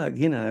to work,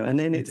 and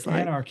then It's it's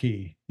like,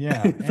 anarchy.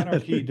 Yeah.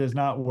 Anarchy does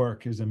not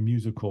work as a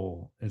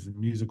musical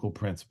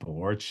principle,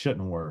 or it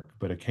shouldn't work,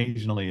 but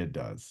occasionally it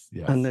does.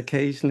 and Yes.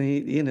 occasionally,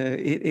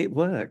 it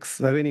works.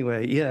 So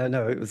anyway, yeah,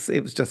 no, it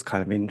was just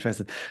kind of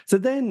interesting. So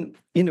then,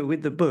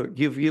 with the book,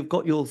 you've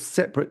got your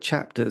separate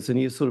chapters, and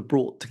you've sort of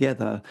brought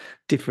together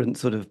different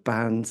sort of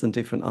bands and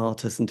different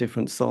artists and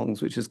different songs,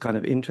 which is kind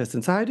of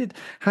interesting. So how did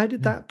Yeah.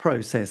 that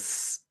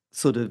process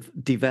sort of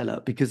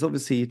develop? Because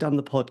obviously you've done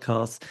the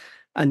podcast,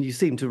 and you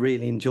seem to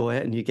really enjoy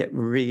it, and you get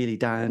really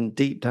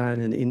deep down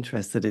and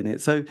interested in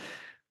it. So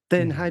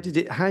then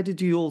Yeah. how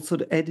did you all sort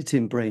of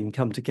editing brain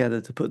come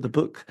together to put the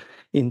book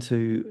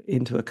into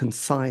a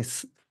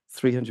concise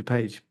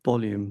 300-page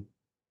volume?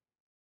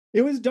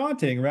 It was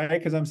daunting, right?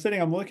 Because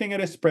I'm looking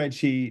at a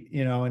spreadsheet,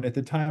 and at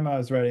the time I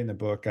was writing the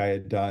book, I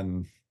had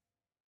done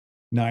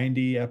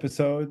 90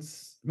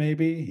 episodes,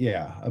 maybe.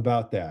 Yeah,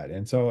 about that.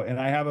 And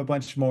I have a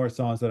bunch more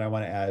songs that I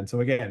want to add.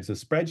 So again, it's a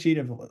spreadsheet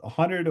of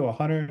 100 to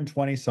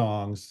 120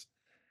 songs.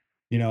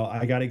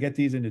 I got to get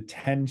these into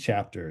 10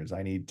 chapters.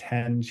 I need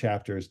 10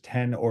 chapters,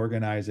 10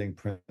 organizing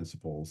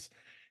principles.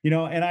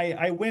 And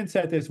I wince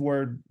at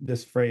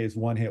this phrase,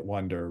 one hit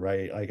wonder,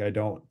 right? Like I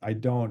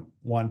don't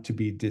want to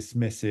be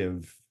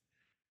dismissive,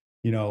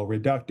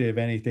 reductive,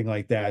 anything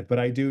like that. But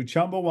I do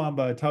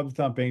Chumbawamba, Tub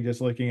Thumping,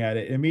 just looking at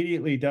it,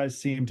 immediately does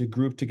seem to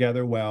group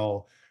together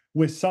well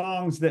with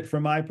songs that,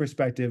 from my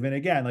perspective, and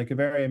again, like a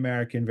very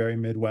American, very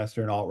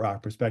Midwestern alt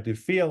rock perspective,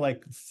 feel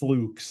like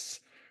flukes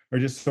or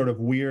just sort of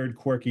weird,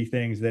 quirky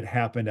things that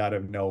happened out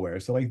of nowhere.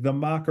 So, like the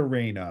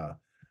Macarena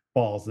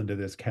falls into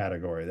this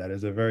category. That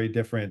is a very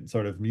different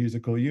sort of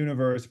musical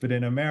universe. But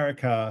in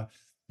America,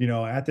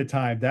 at the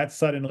time, that's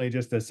suddenly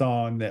just a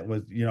song that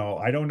was,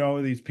 I don't know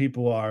who these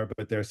people are,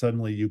 but they're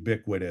suddenly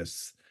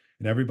ubiquitous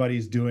and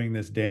everybody's doing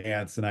this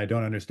dance. And I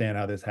don't understand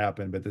how this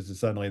happened, but this is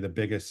suddenly the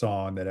biggest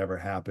song that ever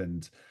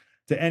happened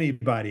to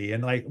anybody.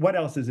 And like, what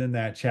else is in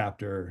that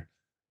chapter?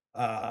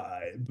 Blah,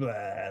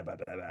 blah, blah,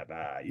 blah,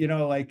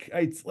 blah. Like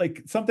it's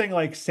like something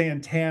like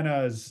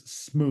Santana's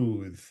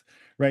Smooth,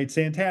 right?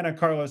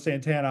 Carlos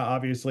Santana,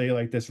 obviously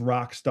like this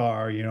rock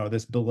star,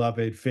 this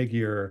beloved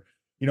figure,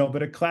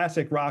 but a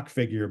classic rock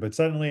figure. But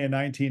suddenly in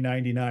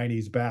 1999,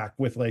 he's back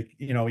with like,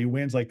 he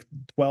wins like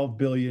 12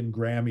 billion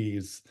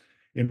Grammys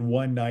in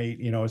one night,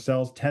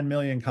 sells 10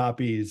 million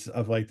copies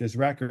of like this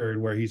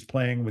record where he's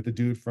playing with the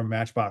dude from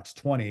Matchbox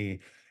 20,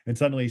 and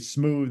suddenly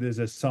Smooth is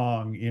a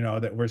song,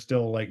 that we're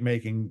still like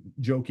making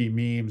jokey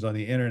memes on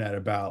the internet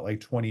about like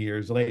 20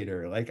 years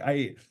later. Like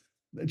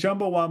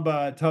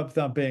Chumbawamba, Tub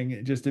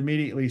Thumping just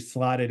immediately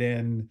slotted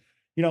in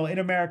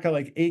America,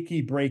 like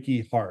Achy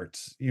Breaky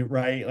Hearts,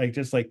 right? Like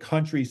just like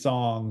country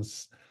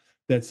songs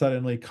that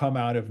suddenly come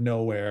out of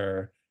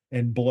nowhere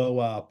and blow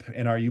up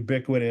and are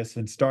ubiquitous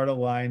and start a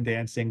line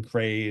dancing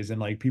craze, and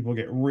like people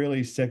get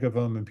really sick of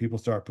them and people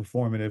start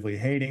performatively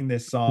hating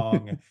this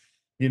song.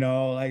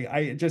 Like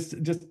I just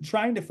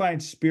trying to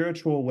find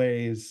spiritual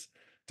ways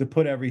to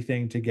put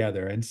everything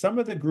together. And some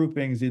of the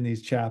groupings in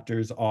these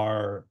chapters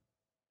are,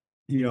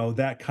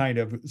 that kind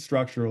of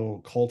structural,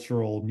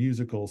 cultural,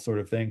 musical sort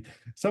of thing.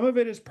 Some of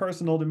it is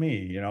personal to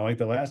me, like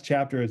the last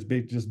chapter is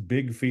big, just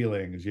big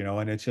feelings,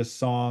 and it's just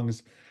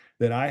songs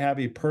that I have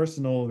a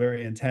personal,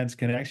 very intense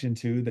connection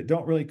to that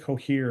don't really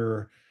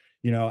cohere,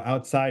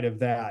 outside of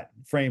that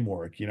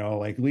framework,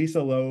 like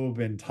Lisa Loeb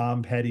and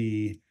Tom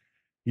Petty,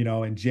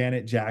 and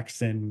Janet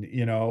Jackson,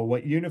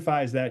 what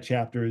unifies that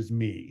chapter is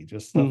me,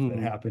 just stuff that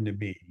Mhm. happened to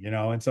me,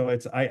 and so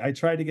I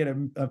try to get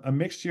a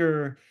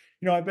mixture.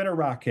 I've been a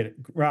rock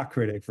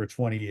critic for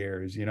 20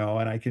 years, and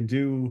I can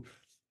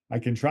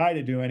try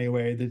to do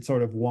anyway that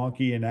sort of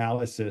wonky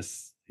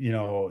analysis,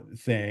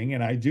 thing,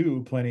 and I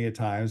do plenty of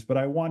times, but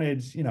I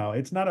wanted,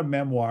 it's not a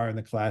memoir in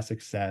the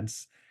classic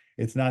sense.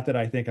 It's not that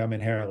I think I'm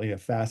inherently a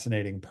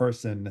fascinating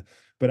person,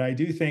 but I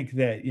do think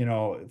that,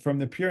 from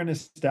the pure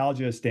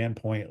nostalgia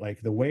standpoint,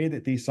 like the way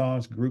that these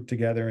songs group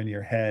together in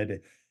your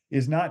head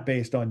is not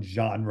based on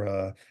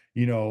genre,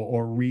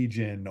 or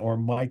region or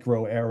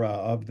micro era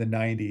of the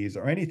 90s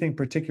or anything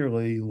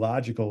particularly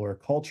logical or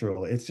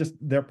cultural. It's just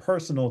they're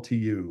personal to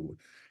you.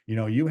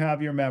 You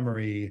have your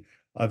memory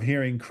of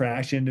hearing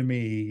Crash Into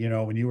Me,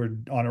 when you were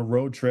on a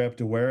road trip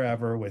to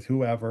wherever with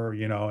whoever,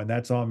 and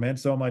that song meant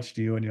so much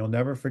to you and you'll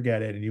never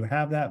forget it. And you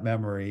have that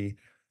memory,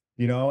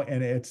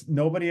 and it's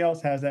nobody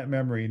else has that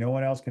memory. No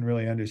one else can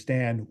really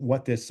understand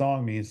what this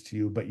song means to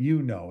you, but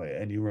you know it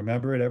and you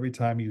remember it every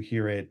time you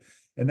hear it.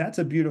 And that's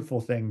a beautiful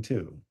thing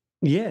too.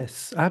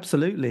 Yes,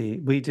 absolutely.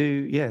 We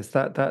do. Yes,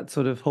 that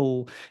sort of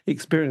whole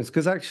experience.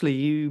 Because actually,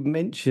 you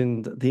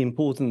mentioned the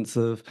importance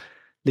of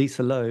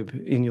Lisa Loeb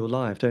in your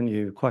life, don't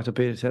you? Quite a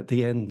bit at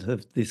the end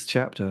of this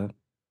chapter.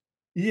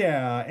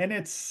 Yeah, and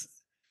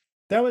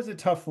that was a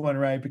tough one,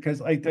 right?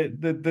 Because like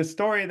the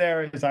story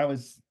there is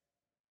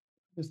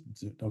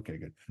okay,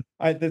 good.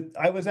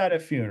 I was at a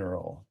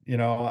funeral,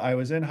 I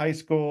was in high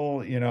school,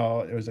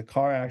 there was a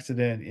car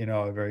accident,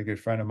 a very good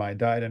friend of mine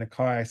died in a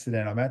car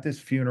accident. I'm at this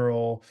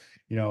funeral,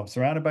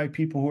 surrounded by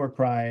people who are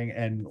crying,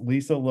 and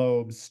Lisa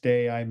Loeb's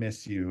Stay I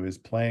Miss You is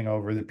playing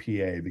over the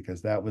PA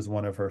because that was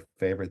one of her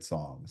favorite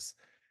songs.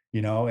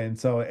 And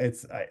so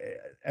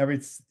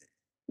every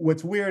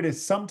what's weird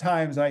is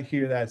sometimes I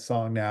hear that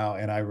song now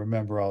and I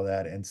remember all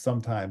that, and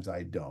sometimes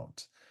I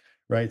don't.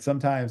 Right?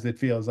 Sometimes it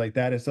feels like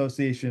that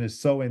association is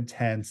so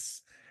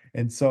intense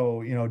and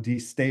so,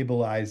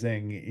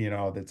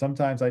 destabilizing, that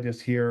sometimes I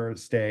just hear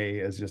Stay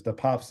as just a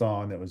pop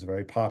song that was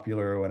very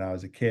popular when I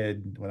was a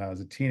kid, when I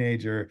was a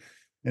teenager.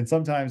 And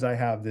sometimes I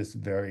have this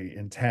very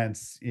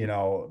intense,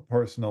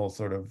 personal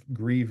sort of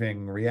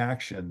grieving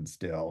reaction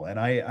still. And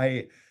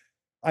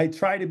I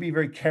try to be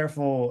very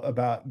careful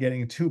about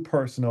getting too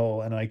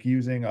personal and like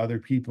using other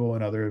people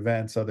and other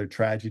events, other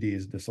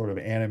tragedies to sort of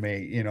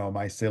animate,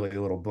 my silly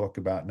little book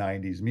about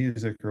 90s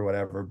music or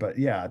whatever. But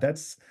yeah,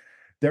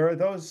 there are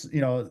those,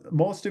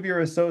 most of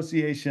your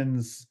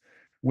associations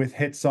with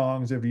hit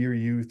songs of your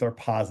youth are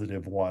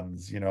positive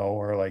ones,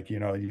 or like,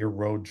 your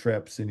road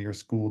trips and your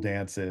school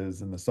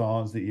dances and the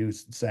songs that you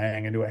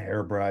sang into a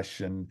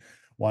hairbrush and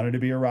wanted to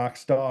be a rock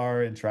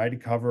star and tried to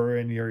cover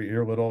in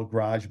your little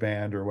garage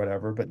band or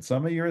whatever. But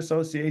some of your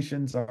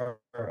associations are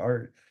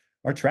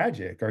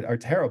tragic, are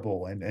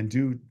terrible, and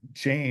do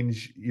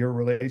change your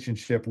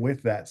relationship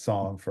with that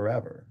song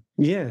forever.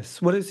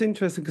 Yes, well, it's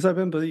interesting because I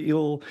remember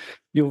your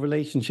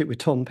relationship with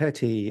Tom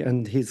Petty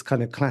and his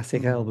kind of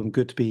classic album, Mhm.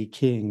 "Good to Be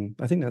King."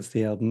 I think that's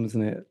the album,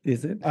 isn't it?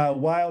 Is it?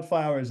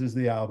 Wildflowers is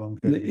the album.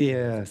 Good to be king is the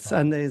Yes,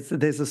 song. and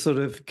there's a sort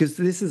of because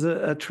this is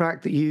a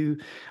track that you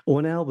or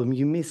an album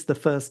you miss the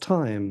first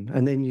time,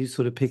 and then you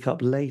sort of pick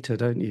up later,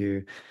 don't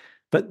you?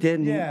 But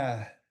then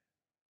Yeah.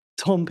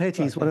 Tom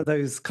Petty is Sorry, one of yeah.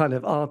 those kind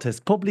of artists,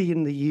 probably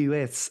in the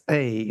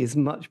USA is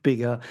much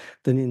bigger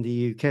than in the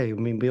UK. I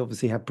mean, we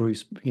obviously have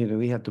Bruce,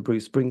 we had the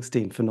Bruce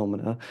Springsteen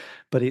phenomena,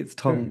 but it's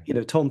Tom,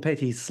 Sure. Tom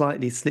Petty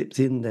slightly slips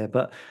in there,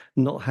 but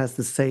not has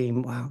the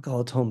same, wow,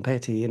 God, Tom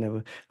Petty,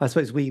 I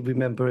suppose we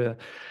remember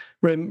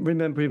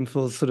remember him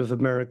for sort of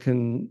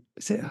American,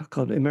 is it, oh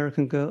God,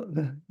 American Girl?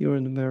 No, you're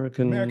an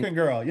American. American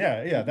Girl,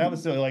 yeah, yeah, that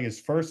was, like, his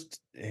first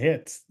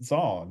hit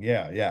song,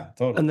 yeah, yeah, And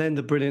totally. then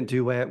the brilliant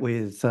duet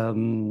with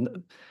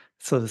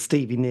sort of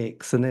Stevie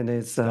Nicks, and then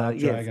there's Stop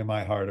yes, Dragging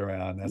My Heart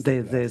Around, that's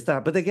the there's best.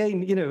 that. But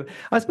again,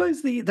 I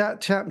suppose that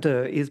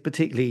chapter is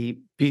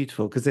particularly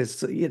beautiful because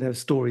there's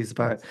stories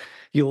about Thanks.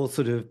 your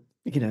sort of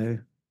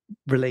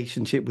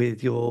relationship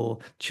with your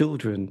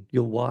children,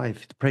 your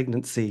wife, the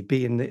pregnancy,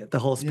 being the Yeah.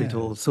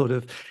 hospital, sort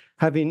of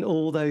having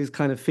all those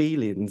kind of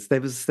feelings.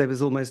 There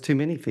was almost too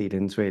many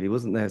feelings, really,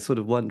 wasn't there? Sort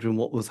of wondering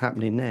what was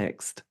happening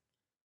next.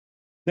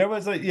 There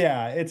was a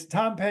yeah, it's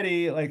Tom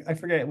Petty, like, I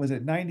forget, was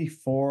it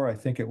 94? I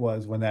think it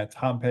was when that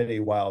Tom Petty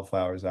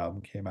Wildflowers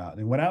album came out,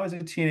 and when I was a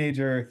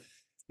teenager,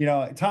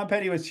 Tom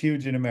Petty was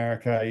huge in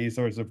America, he's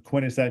sort of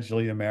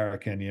quintessentially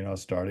American,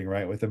 starting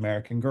right with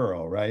American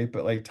Girl, right?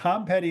 But, like,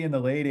 Tom Petty in the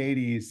late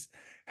 '80s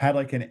had,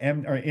 like, or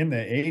in the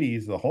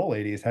 '80s, the whole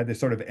 '80s, had this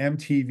sort of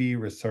MTV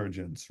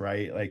resurgence,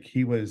 right? Like,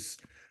 I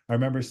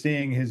remember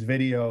seeing his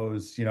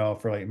videos,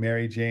 for, like,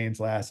 Mary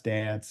Jane's Last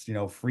Dance,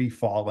 Free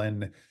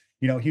Fallin',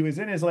 he was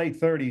in his late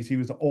 30s, he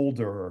was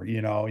older,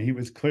 he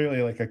was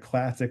clearly like a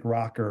classic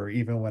rocker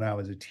even when I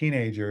was a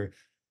teenager,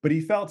 but he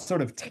felt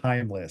sort of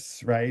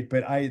timeless, right?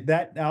 But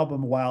that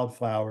album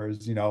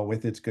Wildflowers,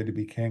 with It's Good to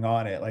Be King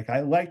on it, like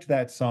I liked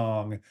that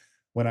song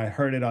when I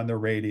heard it on the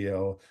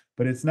radio,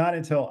 but it's not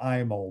until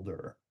I'm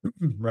older,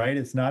 right?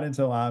 It's not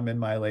until I'm in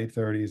my late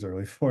 30s,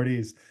 early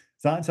 40s.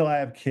 It's not until I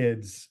have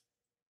kids,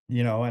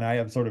 and I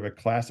have sort of a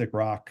classic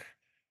rock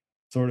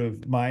sort of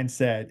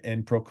mindset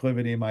and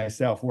proclivity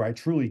myself where I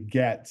truly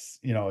get,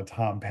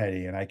 Tom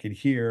Petty, and I could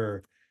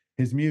hear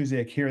his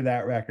music, hear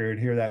that record,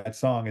 hear that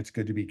song, It's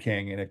Good to Be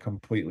King, in a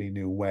completely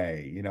new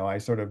way. I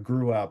sort of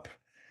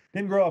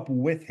didn't grow up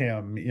with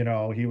him,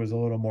 he was a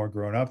little more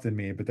grown up than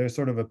me, but there's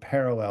sort of a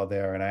parallel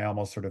there. And I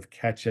almost sort of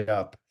catch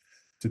up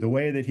to the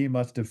way that he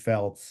must have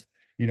felt,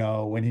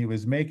 when he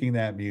was making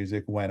that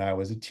music when I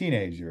was a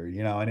teenager,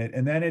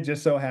 and then it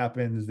just so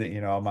happens that,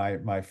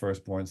 my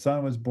firstborn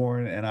son was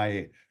born, and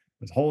I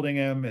was holding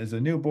him as a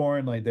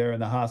newborn, like there in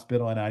the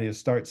hospital, and I just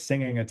start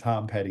singing a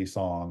Tom Petty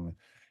song,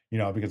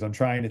 because I'm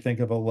trying to think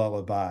of a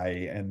lullaby,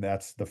 and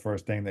that's the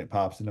first thing that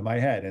pops into my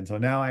head. And so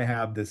now I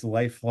have this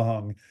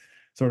lifelong,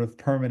 sort of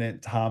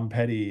permanent Tom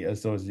Petty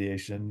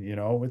association,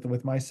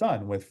 with my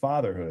son, with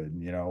fatherhood,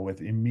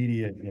 with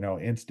immediate,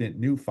 instant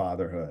new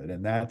fatherhood,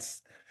 and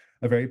that's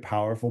a very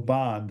powerful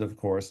bond, of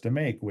course, to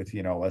make with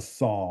a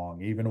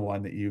song, even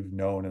one that you've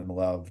known and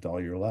loved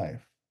all your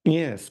life.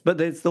 Yes, but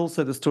there's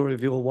also the story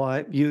of your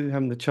wife, you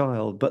having the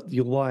child, but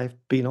your wife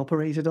being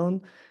operated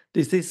on.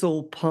 Is this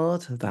all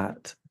part of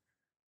that?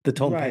 The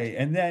Tom Right, Petty.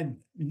 and then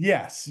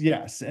yes,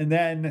 yes, and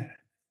then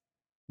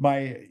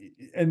my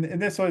and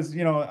this was,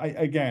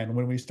 again,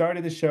 when we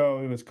started the show,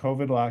 it was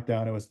COVID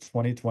lockdown, it was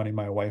 2020,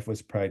 my wife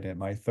was pregnant,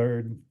 my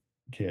 3rd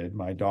kid,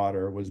 my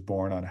daughter, was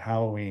born on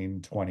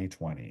Halloween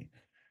 2020,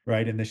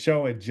 right? And the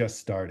show had just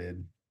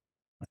started,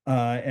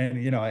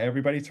 and,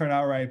 everybody turned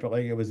out right, but,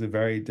 like, it was a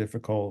very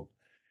difficult,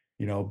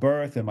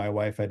 birth, and my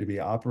wife had to be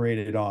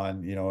operated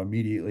on,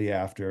 immediately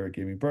after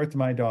giving birth to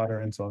my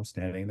daughter. And so I'm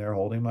standing there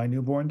holding my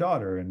newborn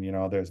daughter, and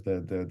there's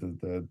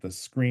the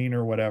screen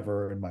or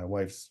whatever, and my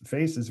wife's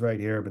face is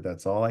right here, but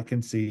that's all I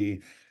can see.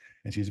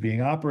 And she's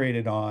being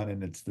operated on,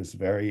 and it's this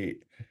very,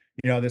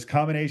 this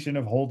combination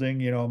of holding,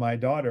 my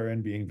daughter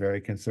and being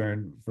very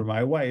concerned for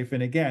my wife.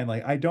 And again,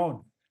 like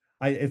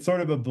it's sort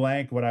of a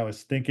blank what I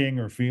was thinking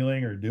or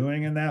feeling or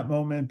doing in that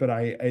moment, but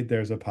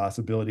there's a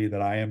possibility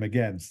that I am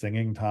again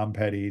singing Tom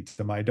Petty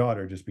to my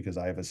daughter just because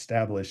I have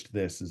established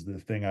this is the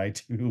thing I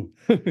do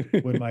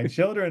when my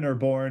children are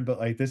born, but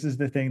like this is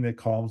the thing that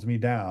calms me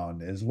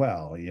down as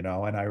well, and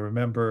I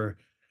remember,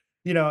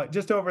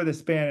 just over the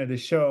span of the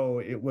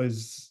show,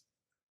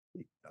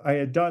 I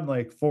had done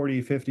like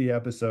 40, 50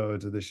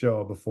 episodes of the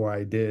show before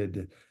I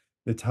did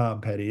the Tom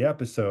Petty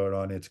episode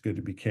on It's Good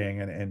to Be King,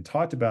 and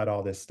talked about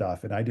all this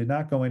stuff. And I did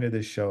not go into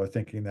this show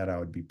thinking that I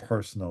would be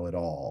personal at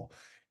all,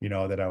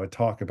 that I would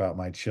talk about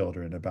my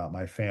children, about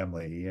my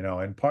family,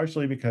 and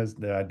partially because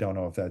I don't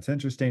know if that's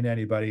interesting to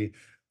anybody,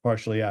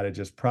 partially out of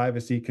just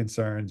privacy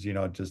concerns,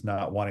 just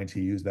not wanting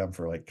to use them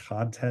for like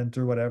content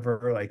or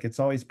whatever. Like it's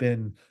always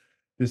been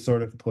this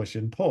sort of push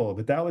and pull.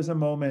 But that was a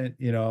moment,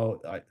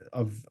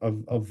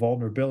 of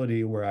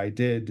vulnerability where I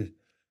did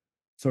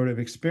sort of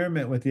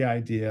experiment with the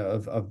idea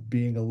of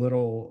being a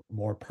little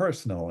more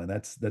personal, and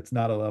that's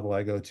not a level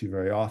I go to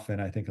very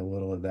often. I think a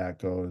little of that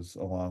goes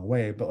a long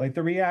way. But like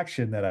the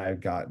reaction that I've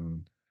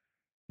gotten,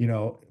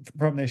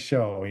 from this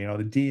show,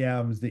 the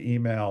DMs, the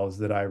emails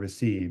that I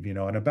receive,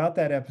 and about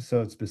that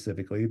episode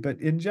specifically, but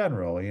in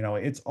general,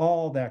 it's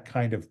all that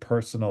kind of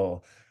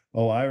personal.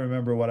 Oh, I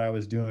remember what I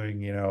was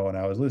doing, when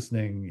I was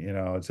listening,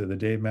 to the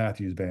Dave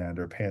Matthews Band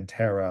or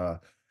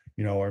Pantera,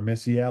 or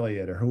Missy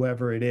Elliott or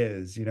whoever it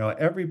is,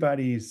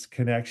 everybody's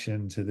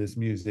connection to this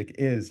music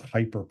is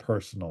hyper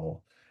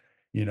personal,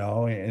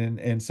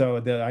 and so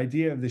the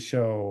idea of the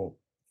show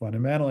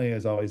fundamentally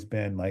has always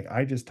been like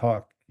I just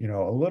talk,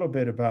 a little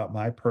bit about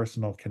my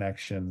personal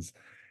connections,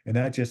 and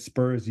that just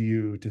spurs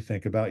you to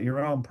think about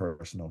your own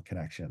personal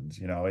connections.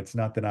 It's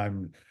not that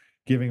I'm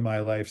giving my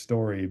life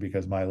story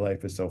because my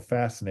life is so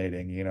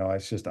fascinating,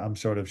 it's just I'm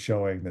sort of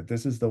showing that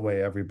this is the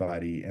way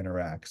everybody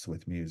interacts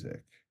with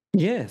music.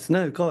 Yes,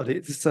 no, God,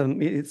 it's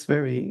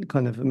very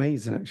kind of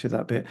amazing actually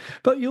that bit.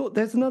 But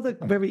there's another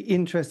very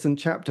interesting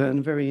chapter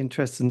and very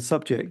interesting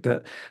subject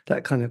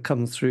that kind of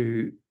comes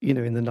through,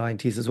 in the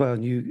 90s as well.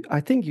 And I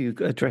think you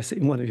address it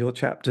in one of your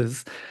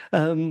chapters,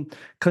 kind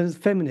of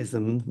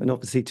feminism, and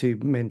obviously two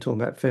men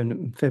talking about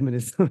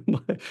feminism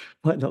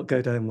might not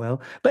go down well.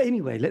 But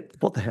anyway,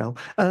 what the hell?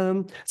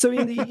 So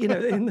in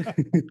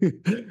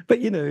the, but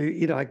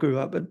I grew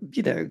up,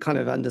 kind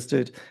of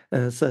understood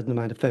a certain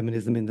amount of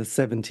feminism in the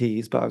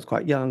 70s, but I was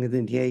quite young, and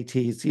in the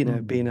 80s,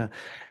 being Mhm. a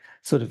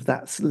sort of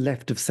that's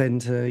left of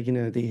center,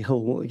 the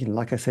whole,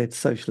 like I said,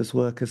 Socialist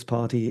Workers'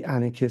 Party,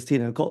 anarchist,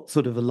 got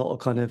sort of a lot of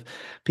kind of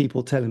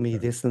people telling me Sure.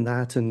 this and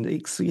that, and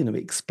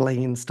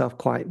explain stuff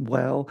quite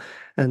well,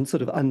 and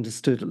sort of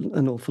understood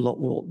an awful lot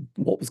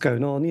what was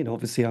going on.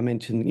 Obviously I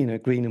mentioned,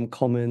 Greenham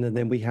Common, and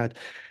then we had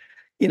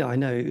I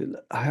know,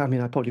 I mean,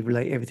 I probably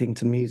relate everything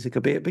to music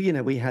a bit, but,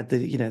 we had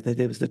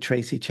there was the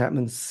Tracy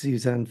Chapman,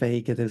 Suzanne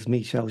Vega, there's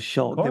Michelle Of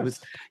Schock, course.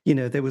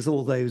 there was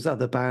all those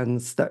other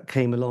bands that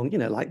came along,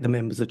 like the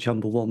members of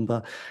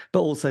Chumbawamba, but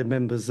also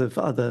members of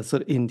other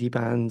sort of indie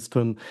bands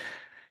from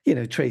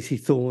Tracy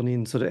Thorn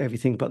in sort of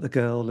Everything But the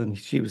Girl, and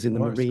she was in Of the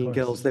course, of Marine course.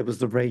 Girls. There was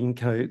the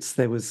Raincoats.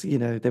 There was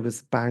a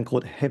band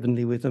called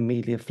Heavenly with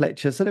Amelia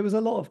Fletcher. So there was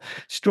a lot of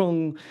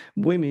strong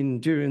women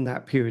during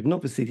that period. And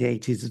obviously the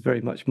 80s is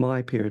very much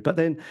my period. But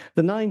then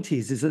the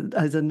 90s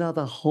is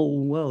another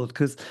whole world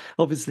because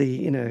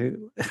obviously,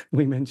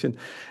 we mentioned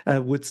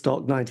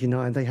Woodstock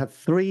 99. They had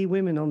 3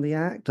 women on the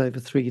act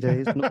over 3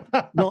 days.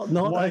 Not One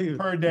over.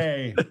 per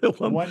day.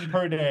 One, One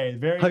per day.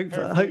 Very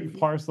carefully hope,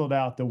 parceled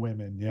out the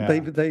women. they Yeah.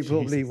 they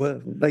probably Jesus.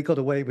 were. They got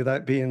away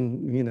without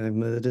being,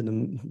 murdered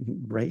and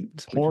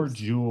raped, which Poor was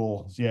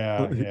Jewel.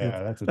 Yeah, yeah,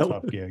 yeah. That's a that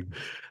tough was gig.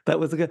 that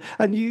was a good.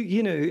 And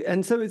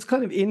and so it's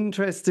kind of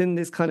interesting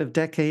this kind of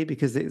decade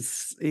because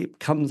it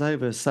comes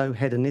over so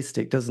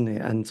hedonistic, doesn't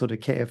it? And sort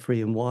of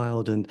carefree and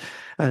wild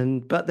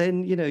but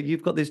then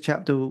you've got this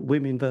chapter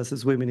women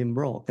versus women in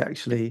rock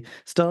actually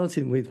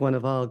starting with one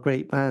of our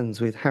great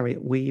bands with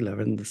Harriet Wheeler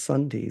and the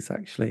Sundays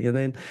actually, and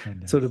then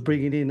sort Sundays. of Yeah.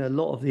 bringing in a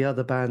lot of the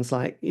other bands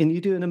and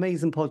you do an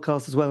amazing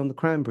podcast as well on the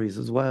Cranberries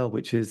as well,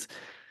 which is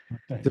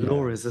Yeah.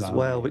 Dolores as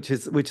well,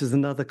 Zombie. which is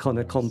another kind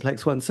of Yes.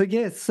 complex one. So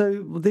yes,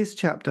 so this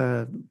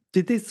chapter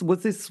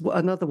was this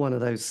another one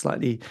of those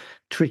slightly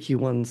tricky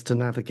ones to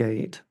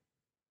navigate?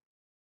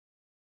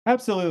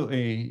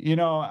 Absolutely.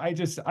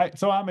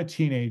 So I'm a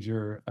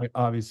teenager,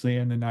 obviously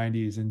in the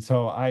 90s. And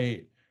so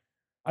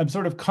I'm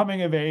sort of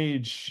coming of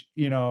age,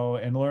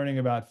 and learning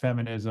about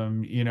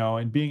feminism,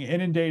 and being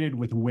inundated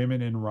with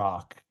women in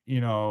rock,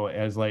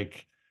 as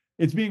like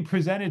it's being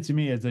presented to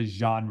me as a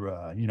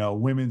genre,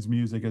 women's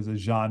music as a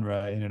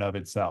genre in and of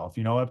itself,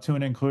 up to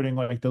and including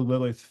like the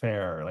Lilith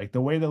Fair, like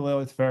the way the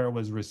Lilith Fair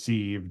was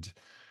received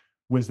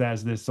was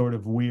as this sort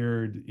of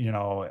weird,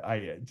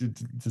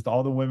 just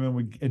all the women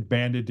would get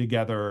banded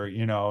together,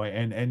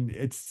 and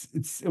it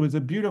was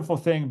a beautiful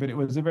thing, but it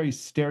was a very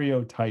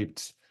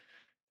stereotyped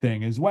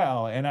thing as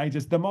well. And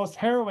the most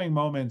harrowing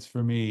moments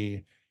for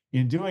me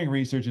in doing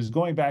research is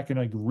going back and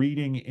like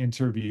reading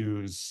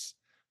interviews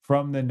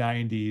from the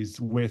 90s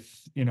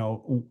with,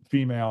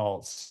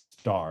 female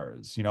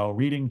stars,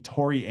 reading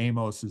Tori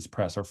Amos's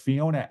press or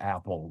Fiona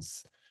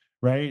Apple's,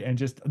 right? And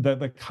just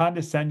the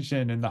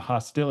condescension and the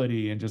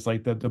hostility and just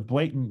like the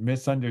blatant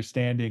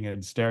misunderstanding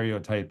and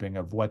stereotyping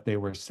of what they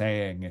were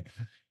saying,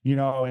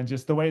 and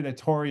just the way that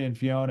Tori and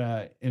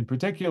Fiona in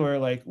particular,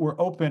 like, were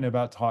open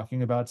about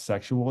talking about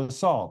sexual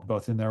assault,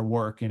 both in their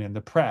work and in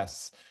the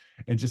press.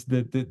 And just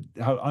the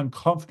how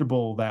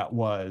uncomfortable that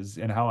was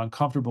and how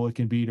uncomfortable it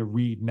can be to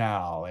read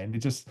now. And it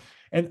just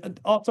and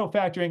also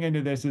factoring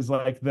into this is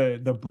like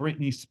the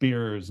Britney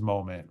Spears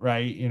moment,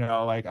 right?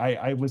 Like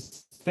I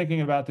was thinking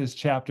about this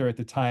chapter at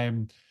the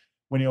time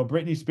when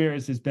Britney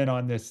Spears has been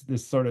on this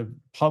sort of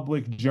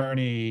public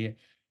journey,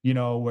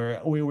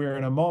 where we were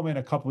in a moment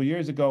a couple of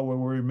years ago where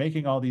we were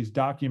making all these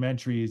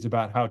documentaries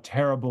about how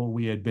terrible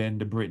we had been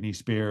to Britney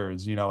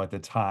Spears, at the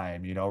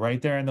time,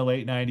 right there in the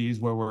late 90s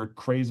where we're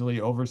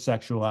crazily over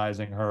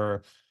sexualizing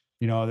her.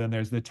 Then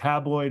there's the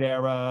tabloid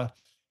era,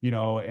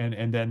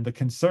 and then the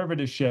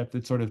conservatorship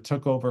that sort of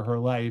took over her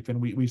life.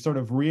 And we sort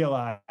of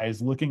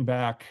realized looking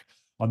back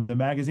on the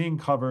magazine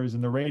covers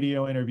and the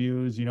radio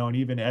interviews, and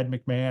even Ed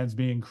McMahon's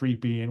being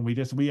creepy. And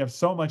we have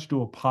so much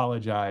to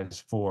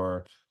apologize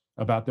for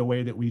about the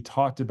way that we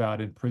talked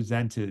about and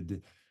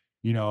presented,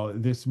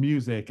 this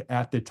music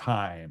at the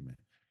time,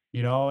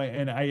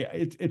 and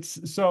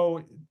it's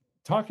so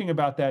talking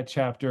about that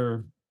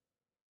chapter,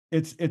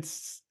 it's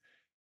it's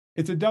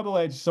it's a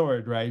double-edged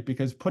sword, right?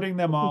 Because putting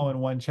them all in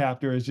one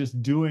chapter is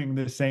just doing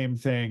the same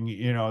thing,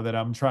 that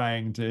I'm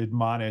trying to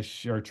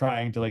admonish or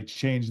trying to like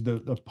change the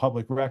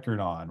public record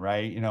on,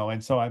 right?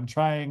 And so I'm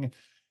trying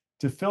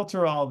to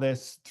filter all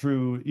this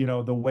through,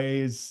 the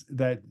ways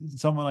that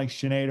someone like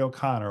Sinead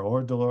O'Connor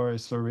or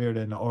Dolores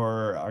O'Riordan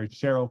or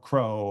Cheryl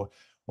Crow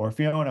or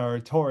Fiona or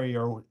Tori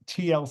or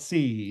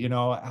TLC,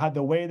 had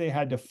the way they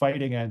had to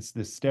fight against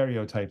this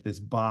stereotype, this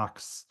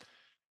box,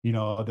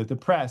 that the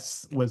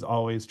press was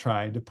always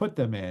trying to put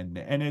them in.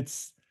 And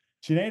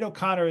Sinead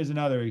O'Connor is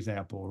another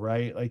example,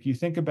 right? Like you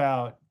think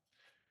about,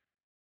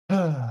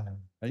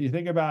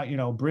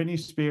 Britney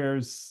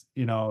Spears,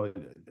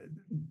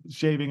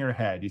 shaving her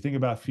head. You think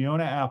about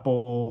Fiona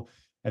Apple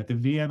at the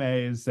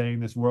VMAs saying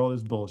this world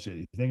is bullshit.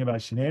 You think about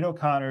Sinead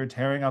O'Connor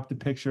tearing up the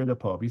picture of the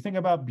Pope. You think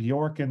about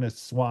Bjork in the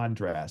swan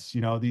dress.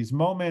 These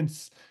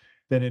moments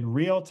that in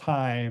real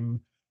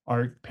time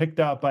are picked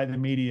up by the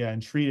media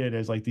and treated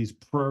as like these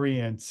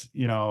prurient,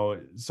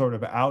 sort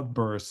of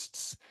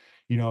outbursts,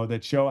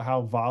 that show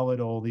how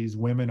volatile these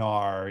women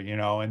are,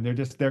 and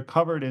they're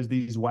covered as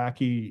these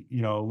wacky,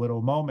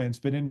 little moments.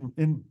 But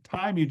in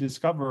time you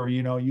discover,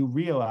 you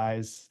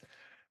realize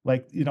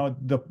like,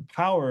 the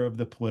power of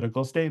the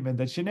political statement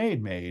that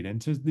Sinead made.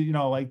 And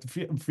like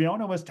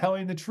Fiona was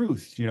telling the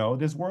truth,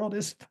 this world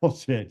is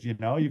bullshit,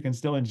 you can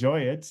still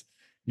enjoy it.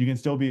 you can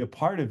still be a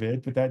part of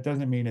it, but that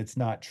doesn't mean it's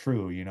not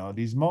true.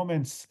 These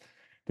moments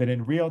that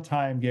in real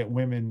time get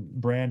women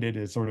branded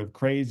as sort of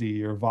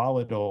crazy or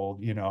volatile,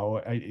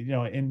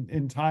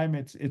 in time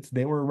it's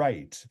they were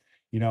right,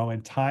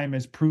 and time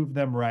has proved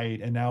them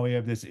right, and now we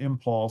have this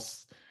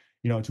impulse,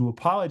 to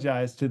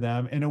apologize to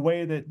them in a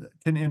way that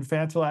can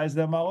infantilize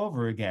them all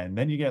over again.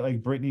 Then you get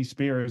like Britney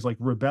Spears like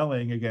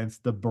rebelling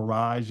against the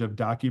barrage of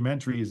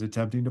documentaries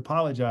attempting to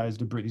apologize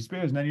to Britney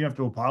Spears, and then you have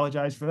to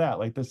apologize for that.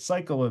 Like the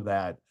cycle of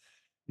that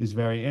is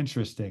very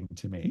interesting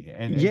to me.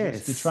 And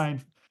just to Yes. try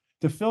and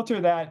to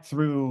filter that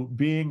through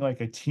being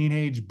like a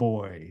teenage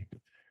boy,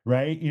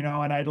 right?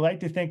 And I'd like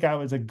to think I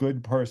was a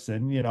good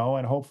person,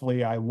 and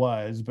hopefully I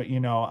was, but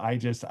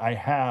I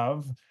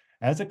have,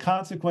 as a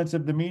consequence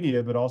of the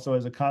media, but also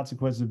as a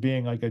consequence of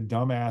being like a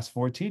dumbass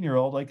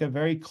 14-year-old, like a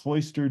very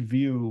cloistered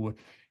view,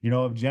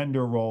 of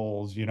gender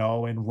roles,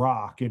 and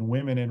rock and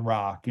women in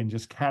rock and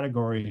just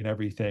category and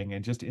everything,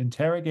 and just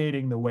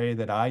interrogating the way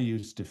that I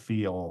used to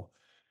feel,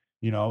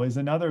 is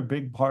another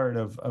big part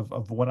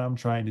of what I'm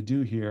trying to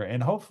do here.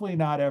 And hopefully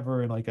not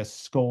ever in like a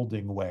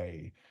scolding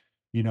way.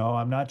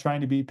 I'm not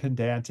trying to be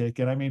pedantic.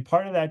 And I mean,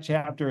 part of that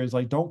chapter is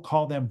like, don't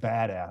call them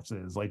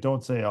badasses. Like,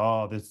 don't say,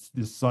 oh, this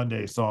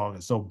Sunday song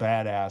is so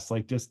badass.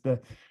 Like, just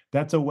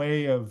that's a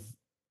way of,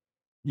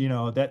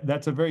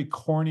 that's a very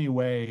corny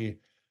way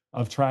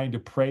of trying to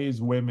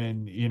praise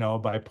women,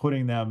 by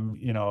putting them,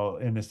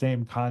 in the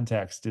same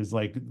context as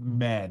like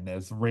men,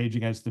 as Rage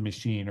Against the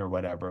Machine or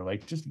whatever.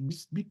 Like,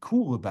 just be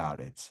cool about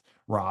it,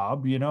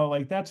 Rob.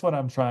 Like that's what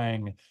I'm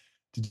trying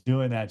to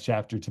do in that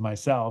chapter to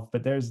myself.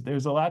 But there's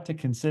a lot to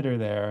consider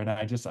there, and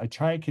I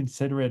try and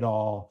consider it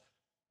all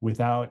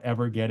without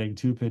ever getting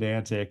too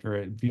pedantic or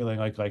it feeling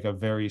like a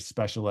very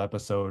special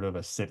episode of a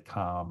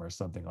sitcom or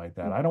something like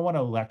that. I don't want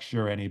to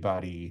lecture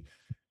anybody,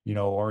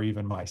 or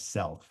even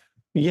myself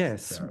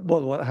Yes,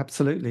 necessarily. well,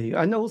 absolutely.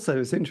 And also,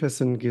 it's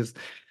interesting because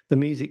the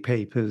music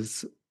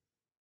papers,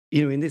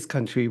 in this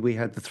country, we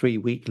had the three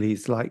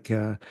weeklies like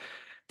the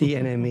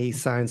NME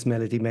Sounds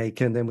Melody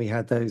Maker, and then we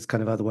had those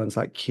kind of other ones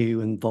like Q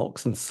and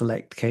Vox and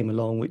Select came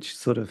along, which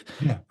sort of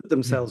Yeah, put yeah.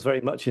 themselves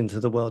very much into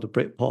the world of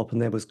Britpop,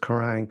 and there was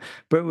Kerrang.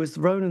 But it was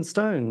Rolling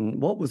Stone.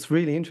 What was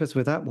really interesting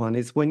with that one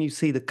is when you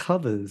see the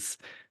covers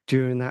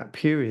during that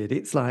period,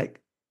 it's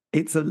like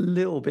it's a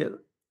little bit.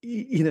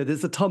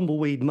 There's a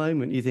tumbleweed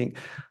moment. You think,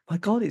 my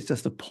God, it's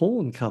just a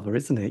porn cover,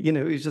 isn't it?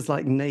 It was just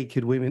like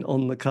naked women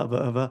on the cover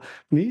of a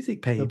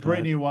music The paper.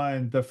 Britney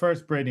one, the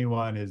first Britney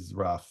one is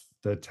rough.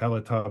 The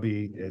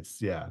Teletubby,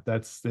 yeah,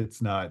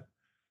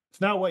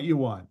 it's not what you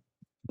want.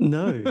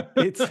 No,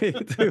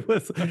 it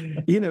was,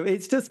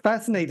 it's just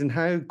fascinating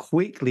how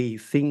quickly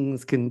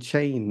things can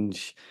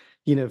change,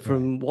 Right.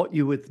 from what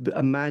you would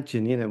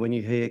imagine, when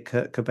you hear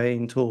Kurt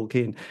Cobain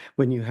talking,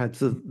 when you had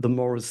the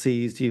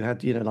Morrisseys, you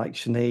had, like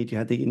Sinead, you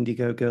had the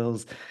Indigo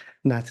Girls,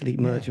 Natalie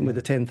Yeah, Merchant with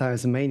yeah. the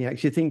 10,000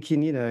 Maniacs. You're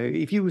thinking,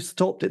 if you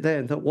stopped it there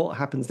and thought, what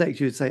happens next?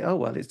 You would say, oh,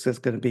 well, it's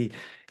just going to be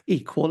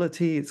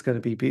equality. It's going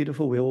to be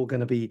beautiful. We're all going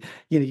to be,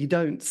 you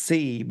don't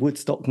see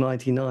Woodstock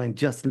 99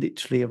 just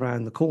literally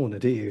around the corner,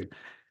 do you?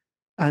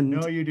 No,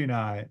 And you do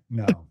not.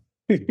 No,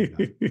 you do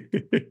not.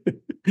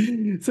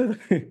 so,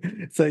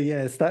 so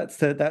yes,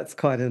 that's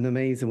quite an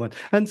amazing one.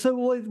 And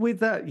so with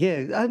that,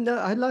 yeah, and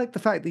I like the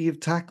fact that you've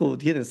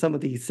tackled, some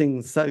of these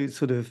things so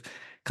sort of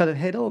kind of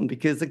head on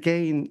because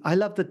again, I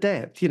love the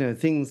depth,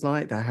 things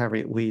like the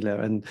Harriet Wheeler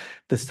and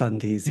the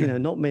Sundays. Yeah.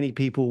 Not many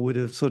people would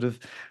have sort of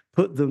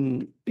put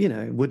them,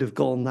 would have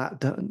gone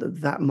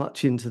that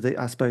much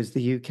into I suppose,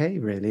 the UK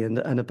really, and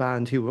a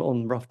band who were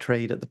on Rough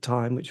Trade at the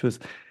time, which was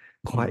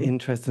quite Mhm.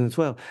 interesting as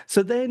well.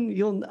 So then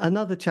you're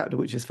another chapter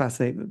which is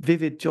fascinating,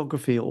 vivid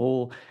geography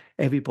or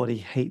everybody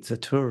hates a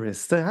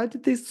tourist. So how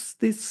did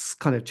this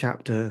kind of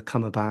chapter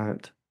come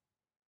about?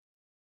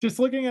 Just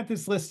looking at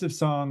this list of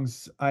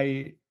songs,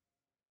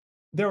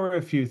 there were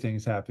a few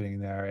things happening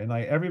there, and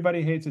like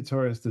everybody hates a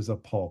tourist is a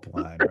pulp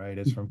line, right?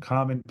 It's from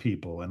Common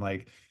People, and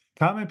like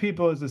Common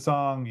People is a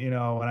song,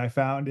 when I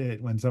found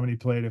it, when somebody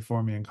played it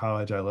for me in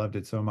college, I loved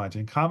it so much.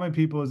 And Common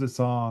People is a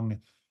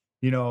song,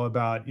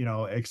 about,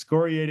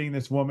 excoriating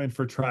this woman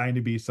for trying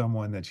to be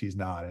someone that she's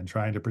not and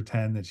trying to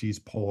pretend that she's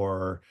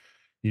poor,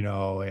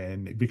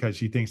 and because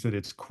she thinks that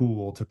it's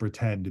cool to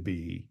pretend to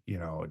be,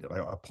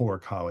 a poor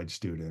college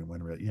student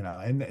when really,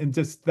 and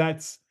just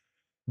that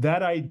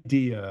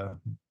idea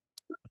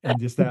and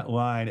just that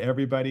line,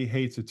 everybody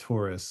hates a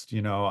tourist.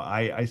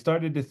 I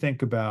started to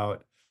think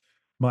about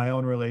my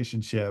own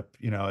relationship,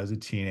 as a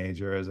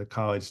teenager, as a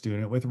college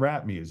student with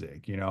rap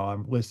music.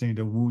 I'm listening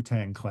to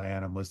Wu-Tang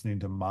Clan, I'm listening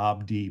to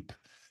Mob Deep,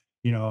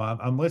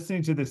 I'm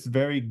listening to this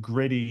very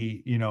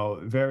gritty,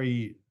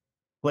 very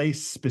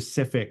place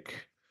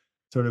specific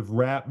sort of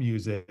rap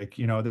music,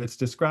 that's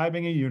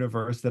describing a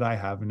universe that I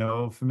have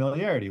no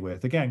familiarity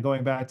with. Again,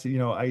 going back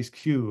to, Ice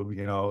Cube,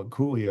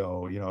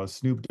 Coolio,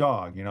 Snoop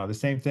Dogg, the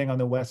same thing on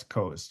the West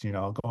Coast,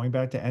 going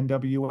back to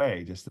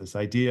NWA, just this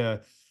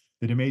idea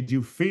that it made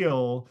you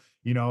feel,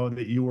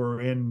 that you were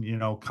in,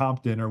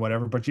 Compton or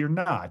whatever, but you're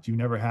not. You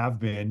never have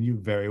been. You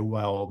very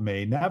well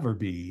may never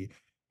be.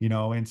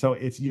 and so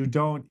it's you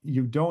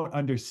don't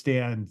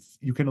understand.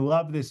 You can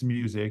love this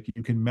music,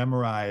 you can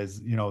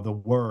memorize,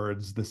 the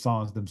words, the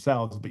songs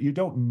themselves, but you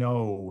don't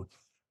know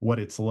what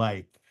it's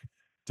like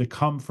to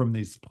come from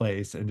this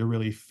place and to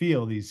really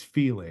feel these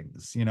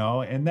feelings,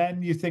 and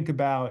then you think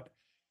about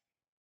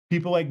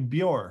people like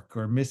Bjork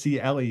or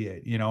Missy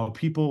Elliott,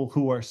 people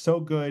who are so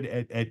good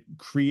at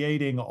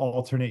creating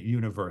alternate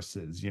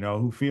universes,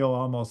 who feel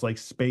almost like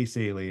space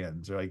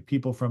aliens or like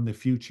people from the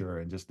future,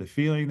 and just the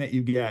feeling that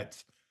you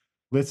get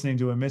listening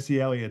to a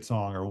Missy Elliott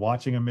song or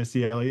watching a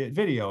Missy Elliott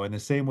video. And the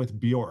same with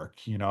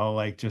Bjork,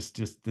 like just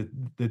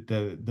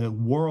the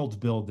world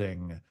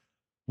building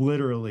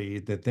literally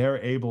that they're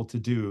able to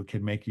do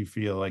can make you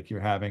feel like you're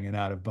having an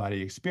out of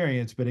body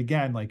experience. But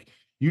again, like,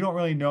 you don't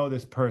really know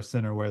this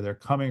person or where they're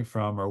coming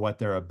from or what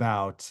they're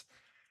about,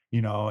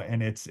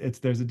 and it's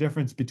there's a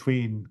difference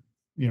between,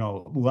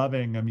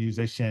 loving a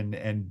musician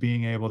and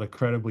being able to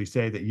credibly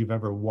say that you've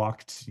ever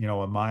walked,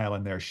 a mile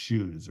in their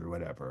shoes or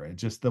whatever. And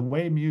just the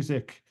way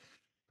music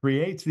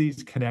creates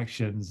these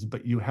connections,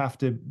 but you have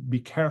to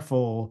be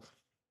careful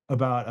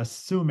about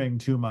assuming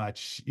too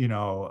much,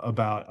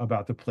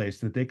 about the place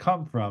that they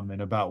come from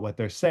and about what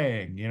they're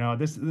saying.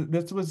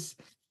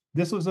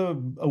 This was a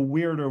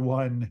weirder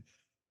one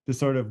to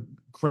sort of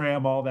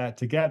cram all that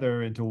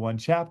together into one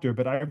chapter.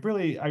 But I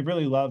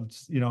really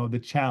loved,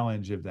 the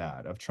challenge of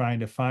that, of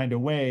trying to find a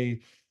way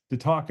to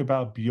talk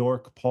about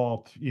Bjork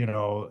Pulp,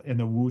 in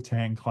the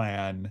Wu-Tang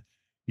Clan,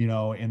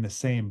 in the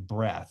same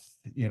breath,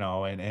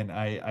 and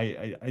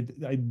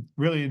I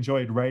really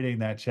enjoyed writing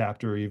that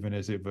chapter, even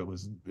as if it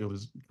was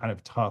kind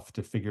of tough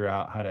to figure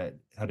out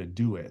how to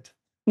do it.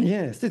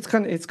 Yes, it's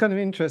kind of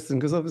interesting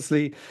because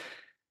obviously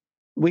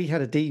we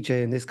had a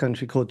DJ in this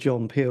country called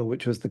John Peel,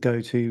 which was the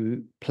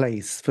go-to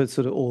place for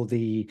sort of all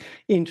the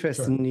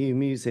interest Sure. in new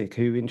music,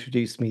 who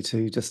introduced me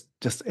to just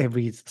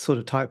every sort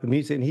of type of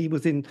music. And he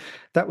was in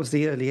that was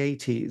the early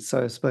 80s.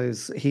 So I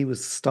suppose he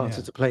was started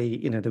Yeah. to play,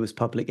 there was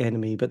Public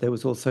Enemy, but there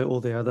was also all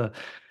the other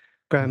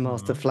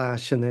Grandmaster Mhm.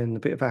 Flash, and then a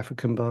bit of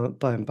African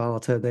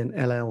Bambaataa, then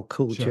LL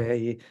Cool Sure.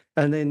 J,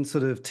 and then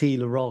sort of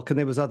Tila Rock, and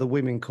there was other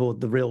women called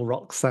The Real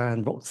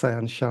Roxanne,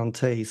 Roxanne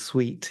Shante,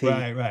 Sweet Tea,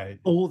 Right, right.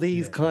 all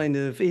these Yeah. kind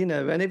of, and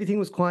everything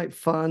was quite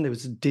fun. There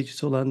was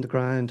Digital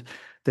Underground,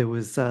 there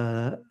was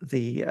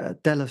the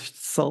Della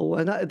Soul,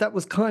 and that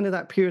was kind of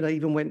that period. I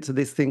even went to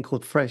this thing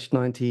called Fresh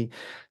 90,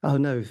 oh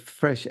no,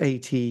 Fresh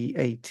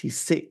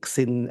 86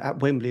 in at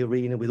Wembley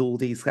Arena with all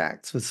these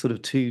acts for sort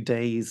of 2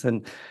 days,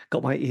 and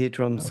got my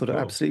eardrums Oh, sort of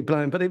cool. absolutely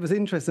blown. But it was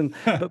interesting.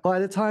 But by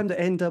the time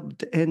the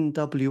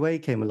NWA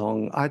came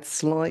along, I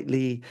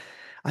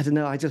don't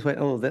know, I just went,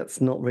 oh, that's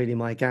not really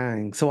my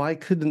gang. So I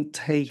couldn't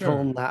take Sure.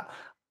 on that.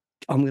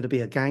 I'm going to be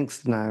a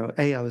gangster now.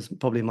 A, I was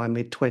probably in my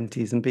mid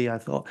 20s, and B, I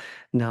thought,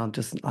 no,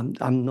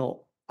 I'm not.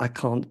 I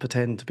can't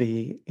pretend to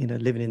be,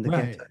 living in the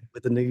Right, ghetto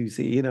with the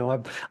newsy.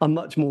 I'm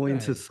much more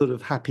into right. sort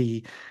of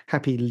happy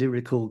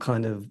lyrical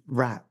kind of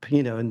rap.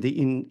 And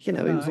it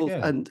No, was I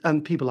also, get it.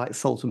 and people like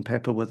Salt and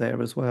Pepper were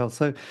there as well.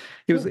 So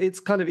Sure. it's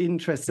kind of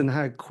interesting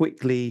how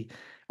quickly.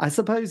 I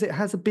suppose it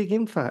has a big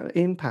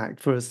impact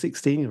for a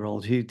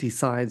 16-year-old who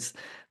decides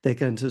they're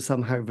going to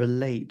somehow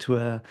relate to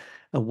a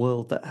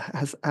world that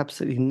has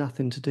absolutely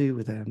nothing to do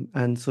with them,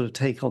 and sort of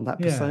take on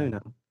that Yeah.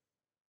 persona.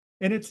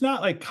 And it's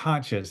not like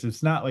conscious.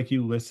 It's not like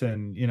you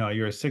listen,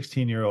 you're a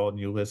 16-year-old and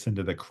you listen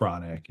to The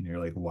Chronic and you're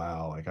like,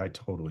 wow, like I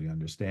totally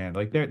understand.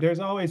 Like there's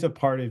always a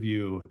part of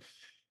you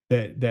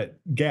that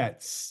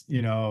gets,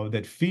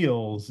 that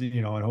feels,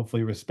 and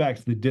hopefully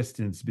respects the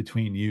distance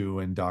between you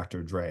and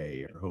Dr.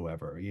 Dre or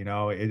whoever.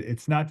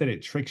 It's not that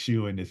it tricks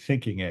you into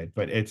thinking it,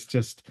 but it's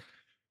just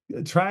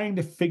trying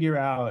to figure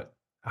out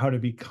how to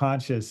be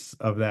conscious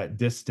of that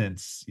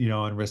distance,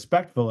 and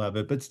respectful of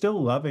it, but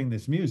still loving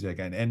this music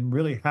and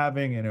really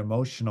having an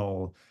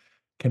emotional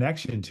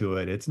connection to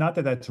it. It's not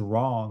that that's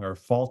wrong or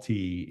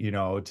faulty,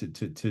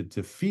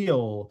 to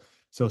feel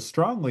so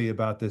strongly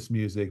about this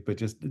music, but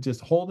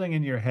just holding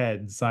in your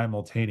head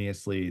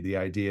simultaneously the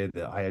idea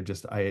that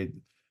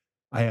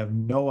I have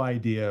no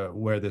idea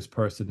where this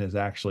person is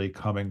actually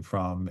coming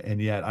from,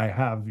 and yet I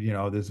have,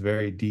 this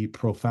very deep,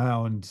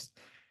 profound,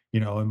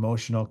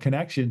 emotional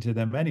connection to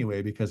them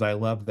anyway because I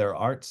love their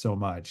art so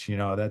much.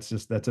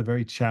 That's a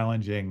very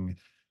challenging,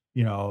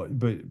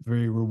 but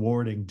very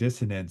rewarding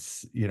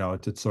dissonance,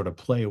 to sort of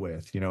play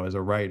with, as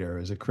a writer,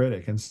 as a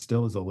critic, and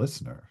still as a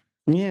listener.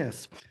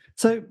 Yes.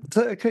 So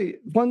okay,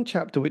 one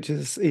chapter which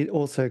is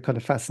also kind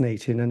of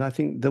fascinating, and I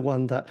think the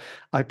one that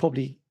I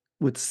probably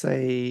would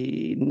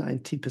say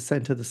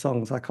 90% of the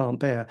songs I can't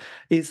bear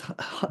is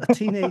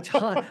teenage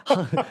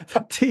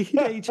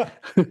teenage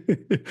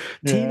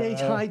teenage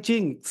Yeah.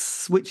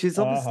 hijinks, which is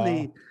Uh-huh.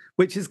 obviously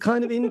which is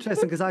kind of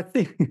interesting because I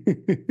think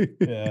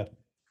Yeah.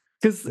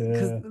 because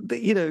Yeah.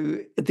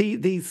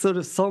 these sort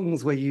of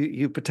songs where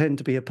you pretend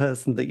to be a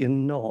person that you're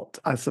not,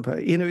 I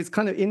suppose, it's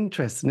kind of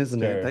interesting,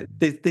 isn't it? Sure.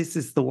 That this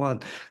is the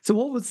one. So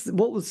what was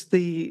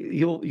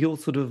your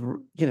sort of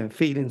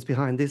feelings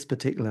behind this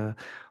particular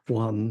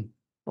one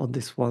on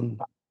this one?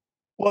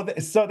 Well,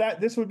 so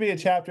that this would be a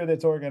chapter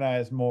that's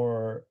organized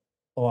more.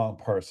 along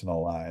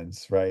personal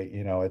lines, right?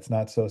 It's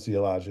not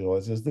sociological.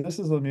 It's just this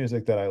is the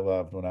music that I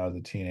loved when I was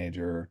a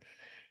teenager,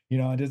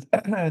 and just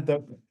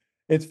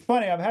it's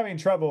funny, I'm having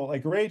trouble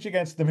like Rage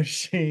Against the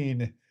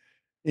Machine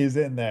is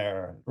in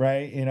there,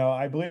 right?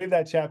 I believe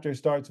that chapter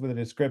starts with a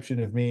description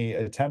of me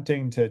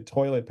attempting to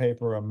toilet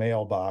paper a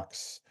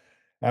mailbox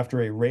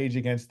after a Rage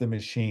Against the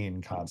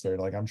Machine concert.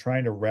 Like I'm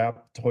trying to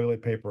wrap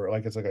toilet paper,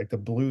 like it's like the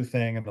blue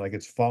thing, and like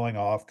it's falling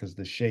off because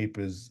the shape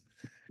is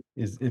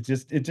it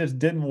just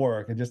didn't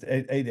work. It just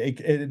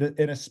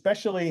an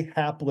especially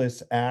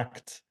hapless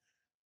act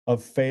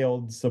of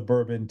failed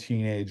suburban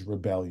teenage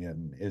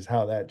rebellion is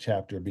how that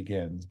chapter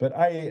begins. But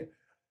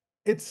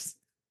it's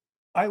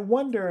I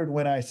wondered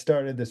when I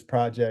started this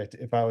project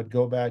if I would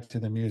go back to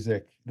the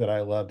music that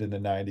I loved in the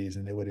 '90s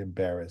and it would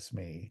embarrass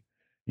me,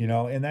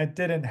 and that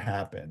didn't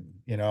happen.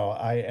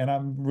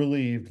 I'm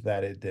relieved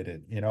that it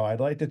didn't. I'd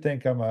like to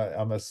think I'm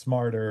a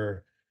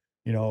smarter,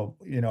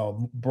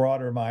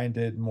 broader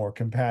minded, more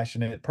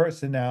compassionate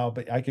person now,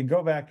 but I can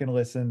go back and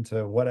listen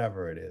to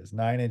whatever it is,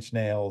 Nine Inch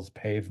Nails,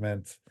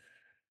 Pavement,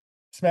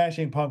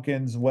 Smashing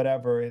Pumpkins,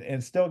 whatever,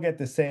 and still get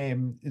the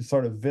same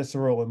sort of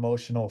visceral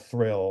emotional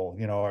thrill,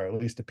 or at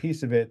least a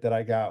piece of it that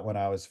I got when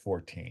I was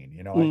 14.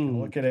 I can Mm,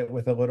 look at it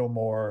with a little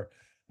more,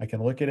 I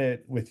can look at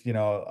it with,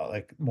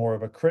 like more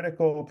of a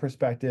critical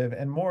perspective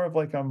and more of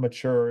like a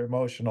mature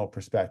emotional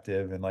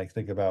perspective and like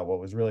think about what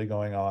was really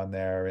going on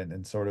there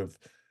and sort of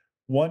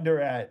wonder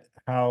at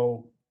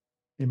how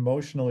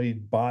emotionally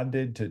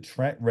bonded to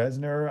Trent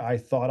Reznor I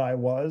thought I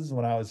was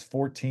when I was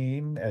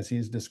 14, as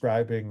he's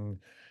describing,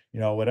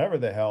 whatever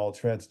the hell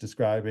Trent's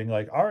describing.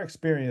 Like our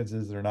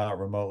experiences are not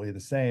remotely the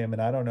same. And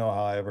I don't know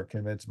how I ever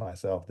convinced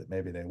myself that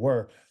maybe they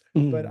were.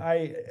 But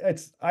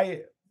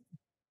mm,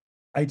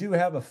 I do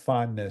have a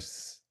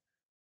fondness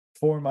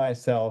for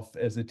myself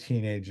as a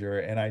teenager,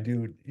 and I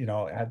do,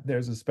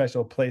 there's a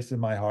special place in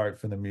my heart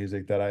for the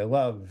music that I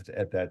loved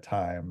at that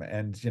time.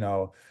 And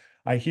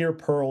I hear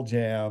Pearl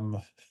Jam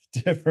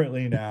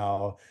differently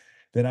now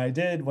than I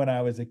did when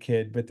I was a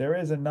kid, but there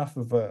is enough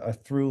of a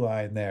through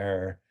line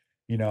there,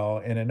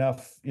 and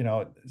enough,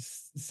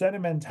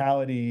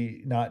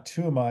 sentimentality, not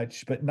too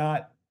much, but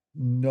not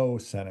no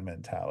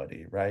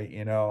sentimentality, right?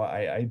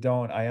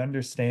 I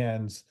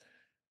understand.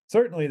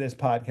 Certainly, this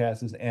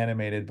podcast is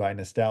animated by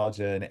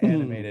nostalgia and mm,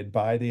 animated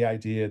by the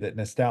idea that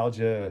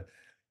nostalgia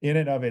in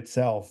and of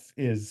itself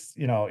is,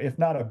 if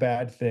not a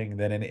bad thing,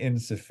 then an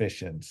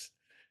insufficient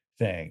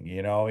thing.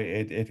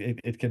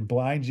 It can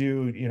blind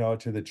you,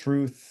 to the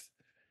truth,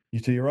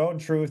 to your own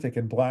truth. It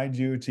can blind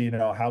you to,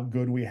 how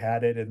good we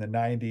had it in the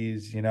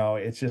 '90s.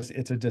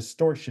 It's a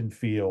distortion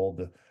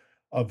field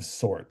of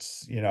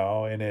sorts,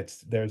 and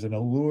there's an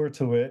allure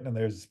to it, and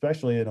there's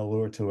especially an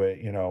allure to it,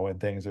 when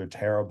things are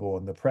terrible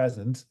in the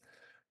present.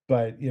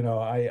 But,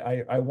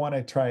 I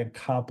wanna try and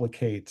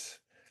complicate,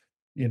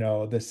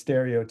 the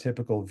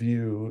stereotypical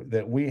view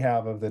that we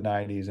have of the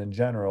 '90s in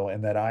general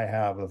and that I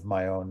have of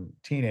my own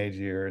teenage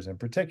years in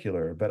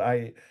particular. But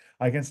I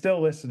can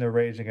still listen to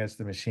Rage Against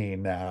the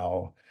Machine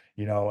now,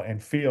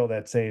 and feel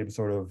that same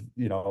sort of,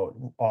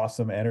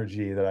 awesome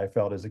energy that I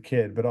felt as a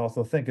kid, but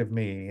also think of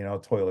me,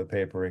 toilet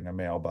papering a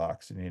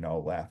mailbox and,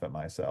 laugh at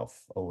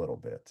myself a little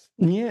bit.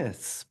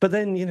 yes, but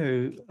then,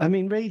 I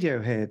mean,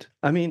 Radiohead.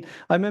 I mean,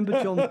 I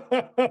remember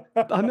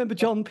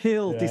John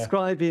Peel Yeah,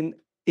 describing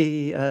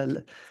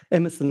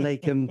Emerson,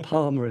 Lake and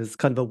Palmer as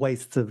kind of a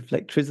waste of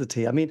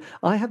electricity. I mean,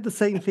 I have the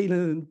same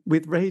feeling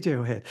with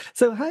Radiohead.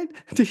 So how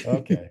do you...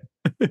 okay.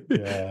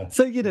 Yeah,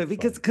 So, that's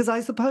because funny.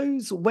 I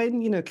suppose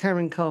when,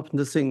 Karen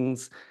Carpenter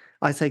sings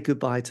I Say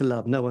Goodbye to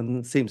Love, no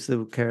one seems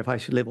to care if I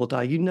should live or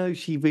die.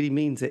 She really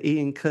means it.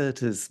 Ian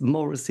Curtis,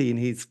 Morrissey and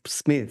his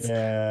Smiths. But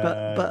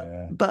Yeah, but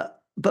yeah.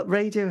 but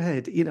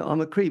Radiohead,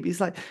 I'm a creep.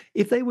 It's like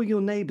if they were your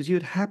neighbours,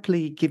 you'd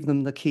happily give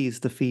them the keys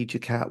to feed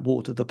your cat,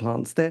 water the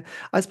plants.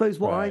 I suppose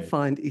what I Right.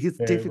 find is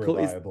Very difficult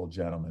is reliable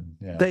gentleman,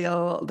 yeah.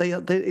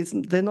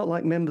 they're not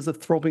like members of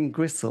Throbbing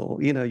Gristle.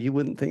 You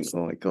wouldn't think,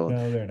 oh my God,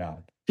 No, they're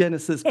not.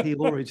 Genesis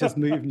Peoria just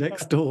moved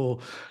next door.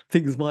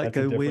 Things might That's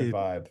a go different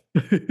weird.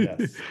 vibe.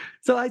 Yes.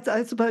 So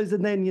I suppose,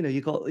 and then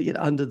you got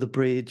Under the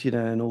Bridge,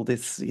 and all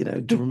this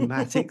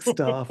dramatic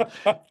stuff,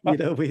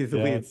 with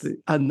Yes.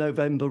 a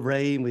November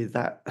Rain with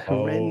that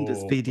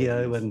horrendous Oh,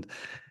 video, please. and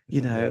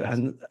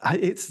Yes.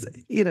 it's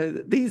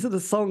these are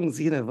the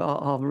songs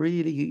are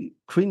really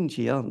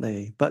cringy, aren't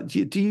they? But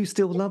do you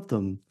still love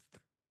them?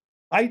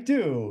 I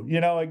do,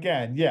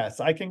 again,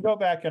 yes, I can go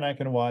back and I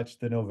can watch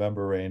the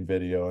November Rain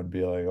video and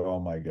be like, "Oh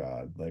my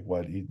god, like,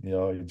 what he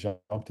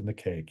jumped in the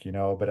cake,"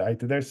 but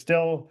there's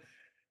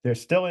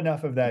still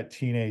enough of that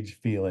teenage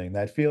feeling,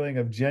 that feeling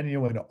of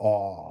genuine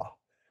awe.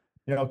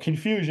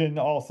 Confusion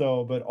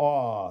also, but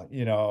awe,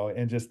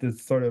 and just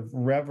this sort of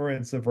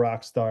reverence of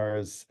rock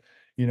stars,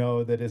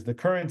 that is the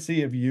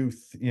currency of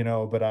youth,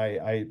 but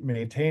I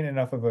maintain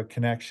enough of a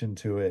connection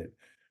to it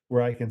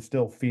where I can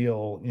still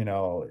feel,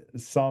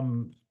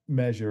 some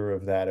measure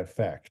of that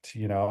effect,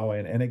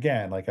 and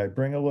again, like I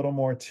bring a little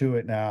more to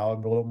it now,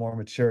 and a little more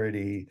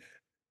maturity,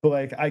 but,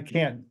 like, I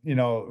can't,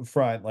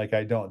 front like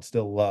I don't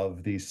still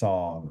love these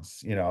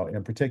songs,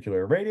 in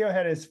particular.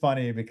 Radiohead is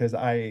funny because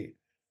I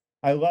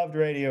loved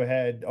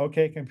Radiohead.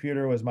 OK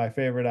Computer was my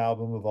favorite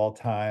album of all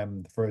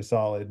time for a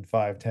solid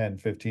 5, 10,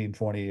 15,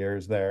 20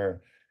 years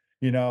there.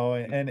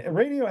 And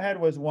Radiohead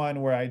was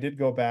one where I did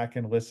go back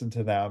and listen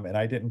to them, and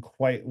I didn't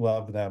quite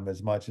love them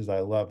as much as I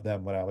loved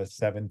them when I was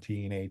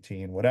 17,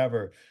 18,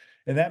 whatever.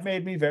 And that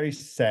made me very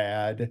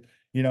sad,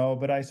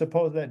 but I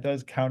suppose that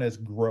does count as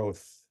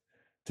growth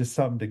to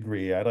some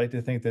degree. I'd like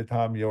to think that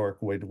Tom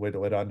York would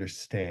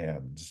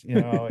understand.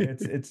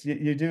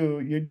 You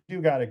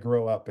do got to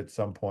grow up at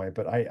some point,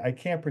 but I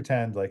can't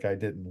pretend like I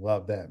didn't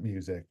love that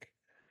music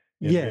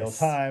in real Yes.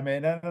 time,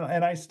 and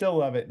I still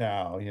love it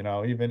now.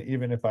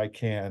 Even if I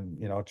can,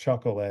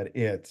 chuckle at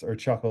it or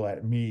chuckle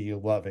at me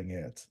loving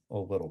it a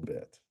little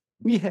bit.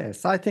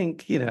 Yes, I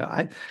think,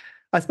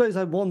 I suppose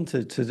I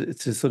wanted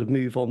to sort of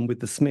move on with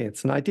the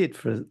Smiths, and I did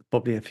for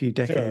probably a few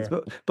decades.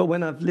 Sure. But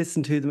when I've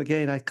listened to them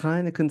again, I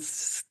kind of can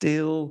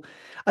still.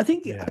 I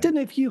think I Yeah. don't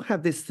know if you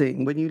have this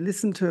thing when you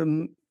listen to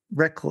a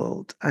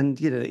record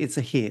and it's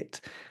a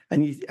hit,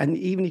 and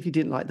even if you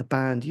didn't like the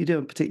band, you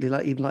don't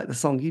particularly like the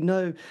song.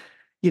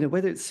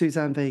 Whether it's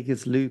Suzanne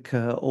Vega's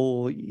Luca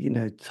or,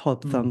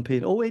 Todd Mm.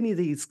 Thumping or any of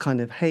these kind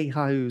of Hey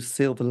Ho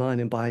Silver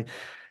Lining by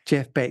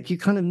Jeff Beck, you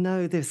kind of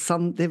know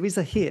there is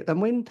a hit.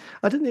 And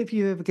I don't know if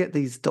you ever get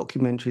these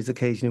documentaries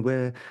occasionally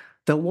where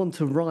they'll want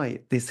to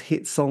write this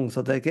hit song.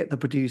 So they get the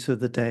producer of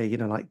the day,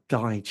 like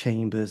Guy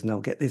Chambers, and they'll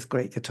get this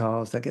great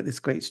guitars, they'll get this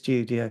great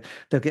studio,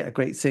 they'll get a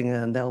great singer,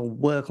 and they'll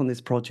work on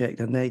this project.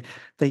 And they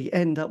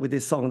end up with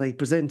this song, they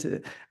present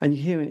it, and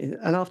you hear it,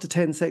 and after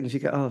 10 seconds,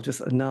 you go, oh,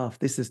 just enough.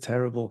 This is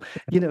terrible.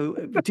 Do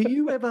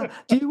you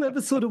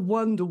ever sort of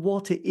wonder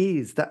what it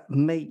is that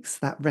makes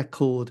that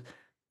record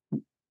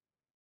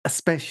a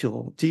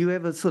special? Do you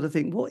ever sort of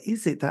think, what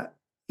is it that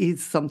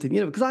is something,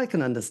 because I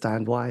can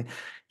understand why,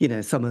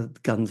 some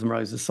of Guns N'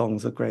 Roses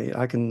songs are great.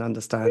 I can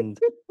understand,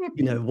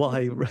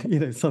 why,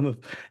 some of,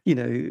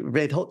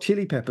 Red Hot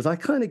Chili Peppers. I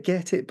kind of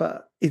get it,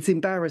 but it's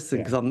embarrassing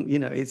Yeah.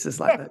 because it's just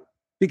like that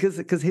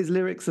because his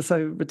lyrics are so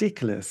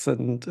ridiculous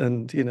and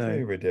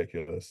Very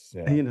ridiculous.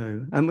 Yeah.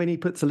 and when he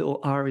puts a little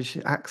Irish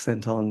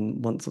accent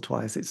on once or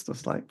twice, it's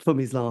just like from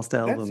his last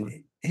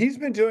album. He's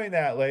been doing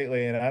that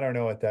lately, and I don't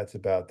know what that's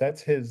about.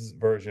 That's his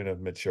version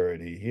of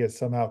maturity. He has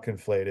somehow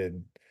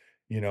conflated,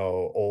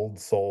 old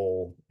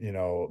soul,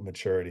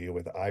 maturity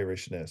with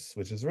Irishness,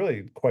 which is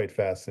really quite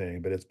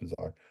fascinating, but it's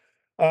bizarre.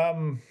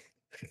 Um,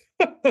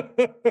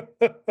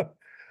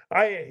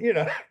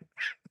 I,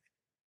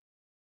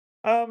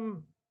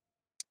 um,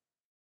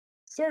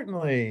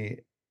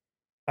 certainly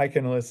I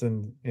can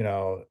listen,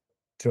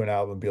 to an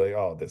album and be like,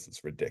 "Oh, this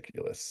is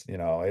ridiculous."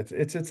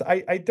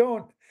 I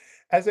don't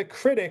as a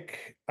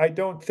critic, I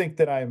don't think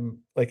that I'm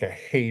like a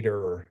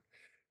hater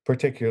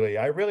particularly.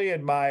 I really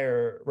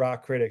admire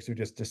rock critics who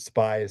just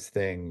despise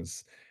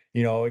things.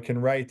 It can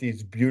write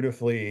these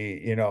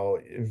beautifully,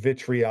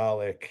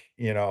 vitriolic,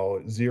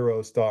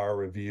 0-star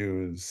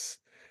reviews,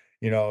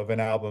 of an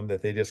album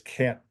that they just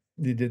can't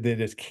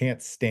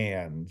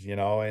stand,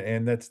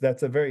 and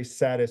that's a very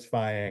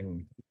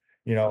satisfying,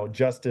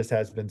 justice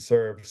has been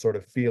served sort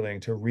of feeling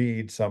to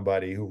read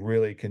somebody who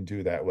really can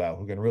do that well,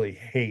 who can really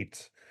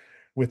hate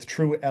with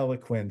true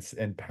eloquence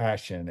and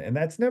passion. And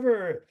that's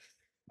never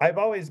I've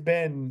always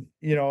been,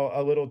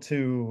 a little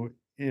too,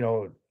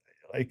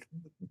 like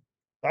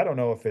I don't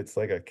know if it's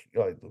like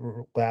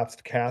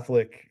lapsed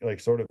Catholic, like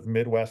sort of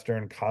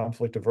Midwestern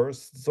conflict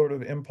averse sort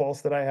of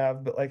impulse that I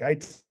have, but like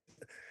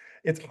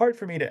it's hard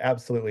for me to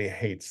absolutely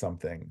hate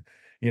something,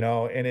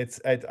 and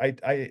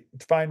I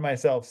find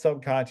myself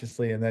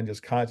subconsciously and then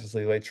just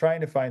consciously like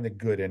trying to find the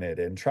good in it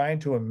and trying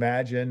to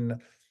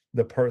imagine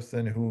the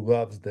person who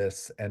loves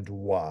this and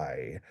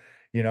why,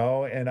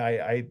 and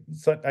I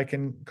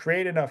can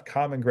create enough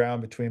common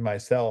ground between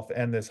myself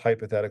and this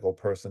hypothetical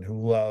person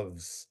who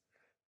loves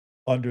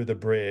under the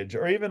Bridge,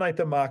 or even like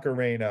the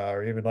Macarena,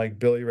 or even like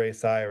Billy Ray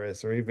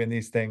Cyrus, or even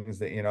these things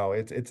that,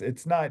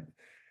 it's not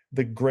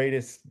the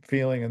greatest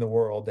feeling in the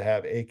world to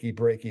have achy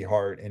breaky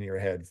heart in your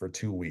head for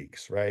 2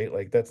 weeks, right?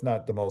 Like, that's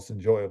not the most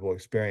enjoyable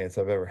experience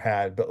I've ever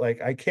had, but,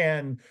 like, I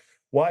can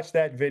watch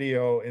that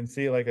video and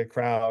see, like, a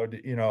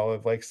crowd,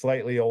 of, like,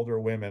 slightly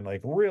older women,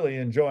 like, really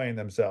enjoying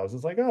themselves.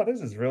 It's like, "Oh,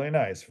 this is really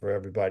nice for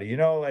everybody,"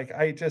 like,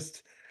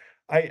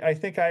 I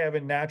think I have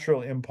a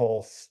natural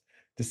impulse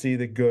to see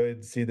the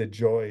good, see the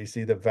joy,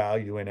 see the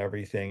value in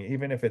everything,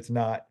 even if it's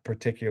not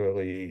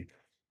particularly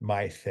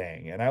my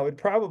thing. And I would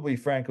probably,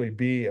 frankly,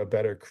 be a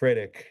better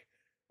critic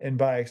and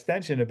by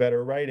extension, a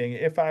better writing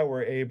if I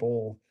were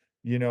able,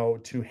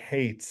 to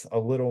hate a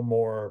little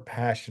more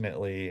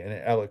passionately and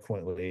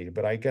eloquently.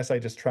 But I guess I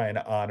just try and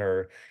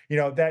honor,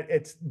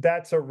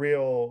 that's a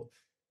real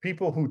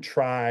people who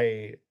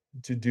try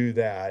to do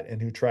that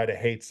and who try to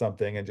hate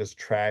something and just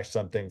trash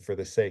something for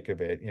the sake of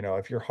it.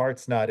 If your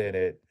heart's not in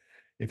it,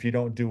 if you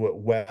don't do it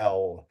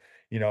well,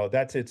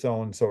 that's its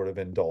own sort of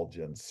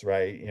indulgence,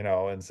 right?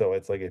 And so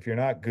it's like if you're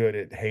not good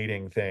at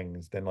hating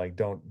things, then like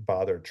don't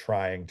bother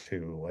trying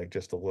to, like,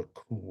 just to look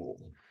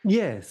cool.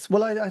 Yes.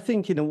 Well, I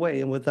think in a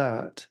way, and with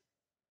that,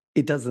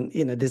 it doesn't,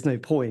 there's no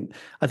point.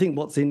 I think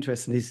what's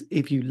interesting is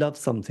if you love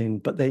something,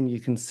 but then you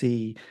can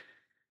see,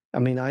 I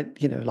mean,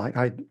 like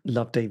I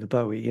love David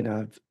Bowie,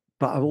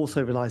 but I've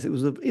also Mhm. realized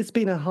it's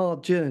been a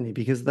hard journey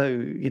because though,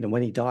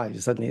 when he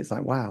died, suddenly it's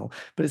like, wow.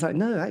 But it's like,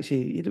 no,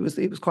 actually, it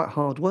was quite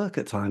hard work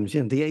at times.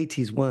 The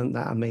 80s weren't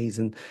that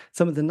amazing.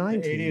 Some of the The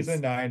 80s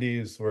and 90s.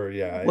 90s were,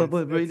 yeah, Well, it's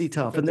were really it's it's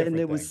tough, a and then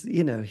different there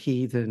thing. was,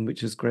 Heathen,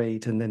 which was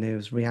great, and then there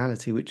was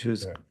Reality, which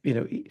was,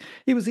 Yeah.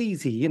 it was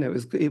easy,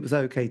 it was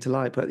okay to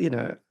like, but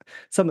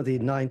some of the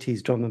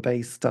 '90s drum and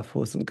bass stuff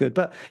wasn't good,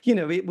 but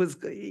it was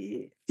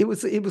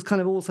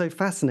kind of also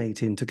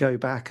fascinating to go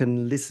back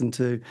and listen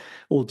to,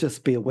 or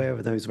just be aware of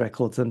Mhm. those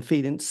records and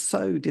feeling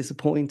so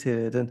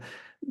disappointed and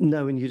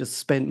knowing you just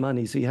spent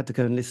money, so you had to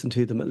go and listen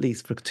to them at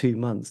least for 2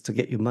 months to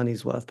get your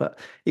money's worth, but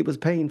it was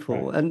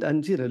painful, Right.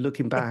 and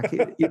looking back,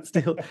 it's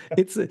still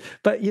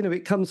but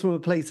it comes from a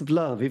place of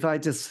love. If I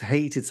just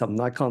hated something,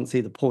 I can't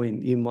see the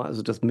point. You might as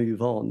well just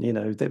move on.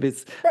 There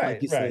is, like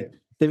Right, you say,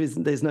 right.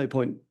 there's no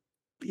point.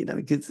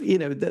 Because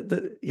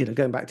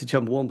going back to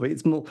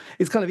Chumbawamba,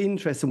 it's kind of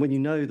interesting when you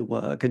know the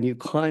work and you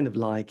kind of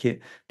like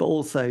it, but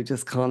also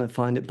just kind of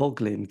find it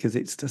boggling because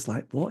it's just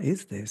like, what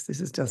is this?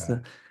 This is just Yeah,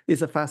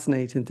 it's a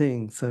fascinating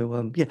thing.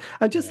 So yeah,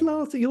 and just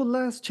yeah. your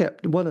last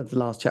chapter, one of the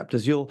last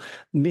chapters, your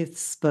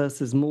myths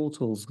versus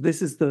mortals.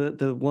 This is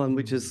the one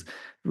which is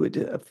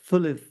Mm,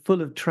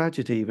 full of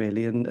tragedy,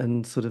 really,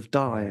 and sort of right.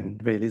 dying,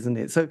 really, isn't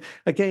it? So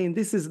again,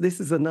 this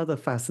is another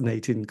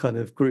fascinating kind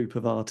of group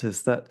of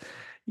artists that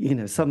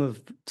some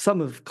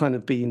have kind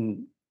of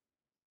been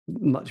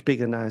much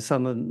bigger now,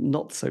 some are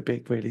not so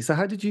big, really. So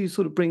how did you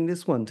sort of bring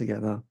this one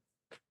together?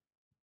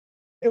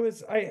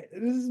 This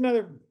is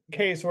another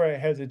case where I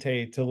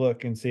hesitate to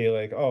look and see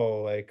like,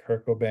 oh, like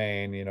Kurt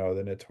Cobain,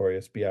 the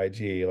Notorious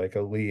B.I.G., like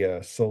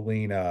Aaliyah,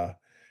 Selena,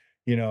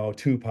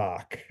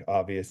 Tupac,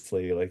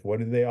 obviously. Like, what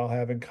do they all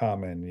have in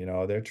common?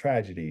 Their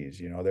tragedies,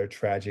 their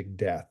tragic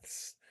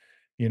deaths,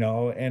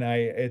 and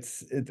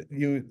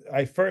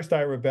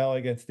I rebel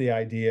against the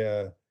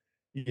idea,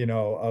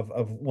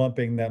 of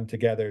lumping them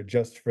together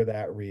just for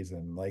that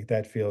reason. Like,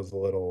 that feels a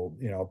little,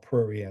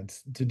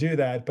 prurient to do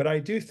that. But I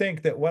do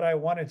think that what I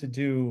wanted to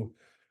do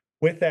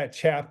with that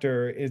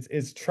chapter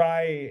is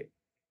try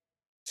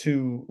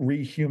to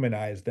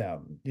rehumanize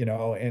them,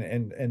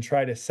 and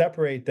try to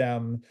separate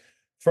them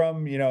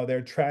from,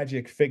 their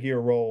tragic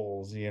figure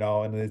roles,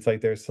 and it's like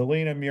there's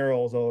Selena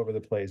murals all over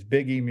the place,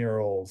 Biggie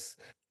murals,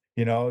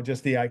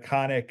 just the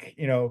iconic,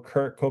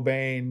 Kurt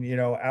Cobain,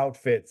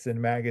 outfits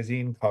and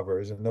magazine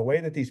covers, and the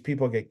way that these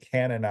people get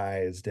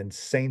canonized and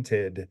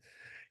sainted,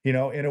 in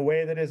a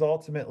way that is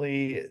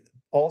ultimately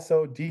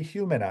also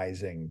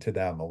dehumanizing to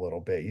them a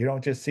little bit. You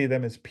don't just see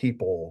them as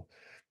people,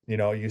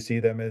 you see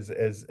them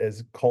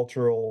as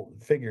cultural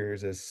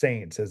figures, as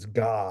saints, as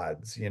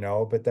gods,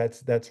 but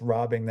that's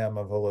robbing them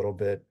of a little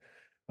bit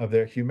of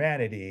their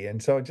humanity.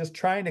 And so just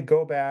trying to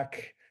go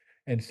back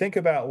and think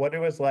about what it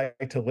was like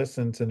to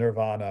listen to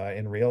Nirvana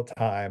in real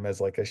time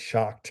as like a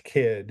shocked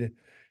kid,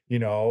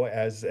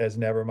 as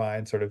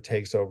Nevermind sort of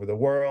takes over the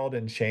world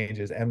and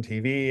changes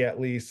MTV, at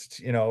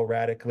least,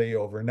 radically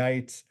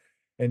overnight.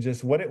 And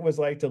just what it was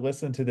like to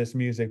listen to this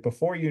music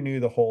before you knew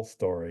the whole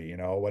story,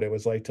 what it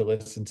was like to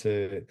listen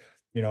to,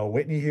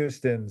 Whitney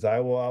Houston's I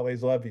Will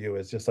Always Love You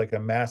is just like a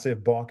massive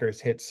bonkers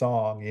hit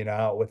song,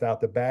 without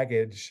the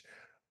baggage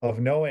of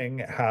knowing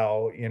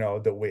how,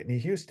 the Whitney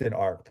Houston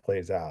arc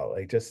plays out.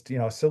 Like, just,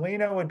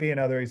 Selena would be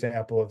another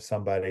example of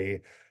somebody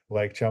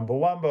like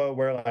Chumbawamba,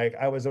 where like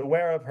I was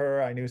aware of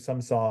her, I knew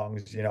some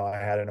songs, I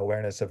had an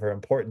awareness of her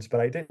importance, but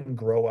I didn't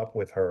grow up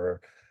with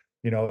her,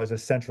 as a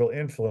central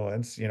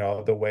influence,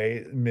 the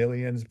way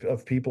millions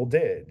of people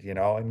did,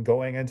 and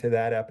going into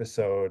that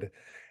episode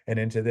and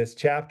into this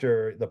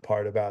chapter, the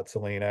part about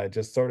Selena,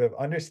 just sort of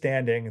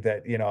understanding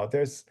that,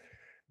 there's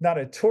not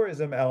a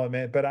tourism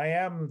element, but I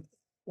am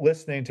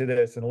listening to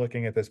this and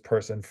looking at this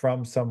person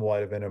from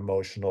somewhat of an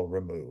emotional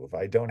remove.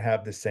 I don't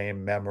have the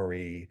same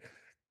memory,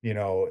 you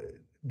know,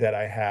 that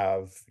I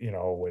have,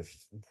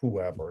 with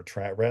whoever,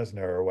 Trent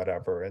Reznor or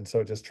whatever. And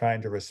so just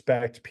trying to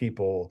respect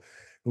people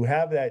who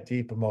have that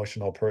deep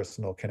emotional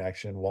personal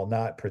connection while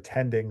not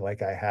pretending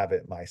like I have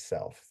it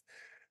myself.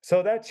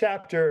 So that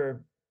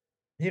chapter,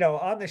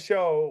 on the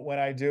show, when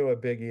I do a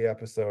Biggie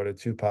episode, a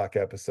Tupac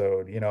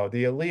episode, the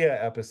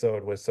Aaliyah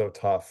episode was so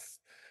tough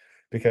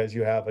because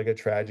you have like a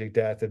tragic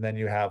death and then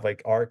you have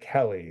like R.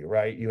 Kelly,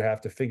 right? You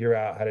have to figure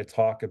out how to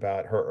talk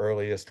about her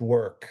earliest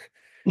work,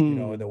 and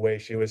Mm, the way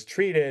she was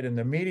treated and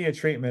the media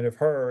treatment of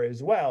her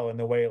as well, and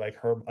the way like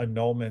her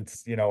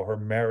annulments, her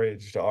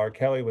marriage to R.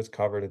 Kelly was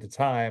covered at the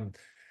time.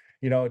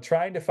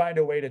 Trying to find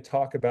a way to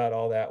talk about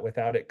all that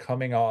without it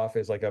coming off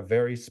as like a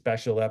very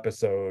special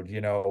episode,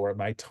 where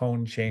my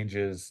tone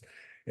changes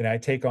and I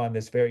take on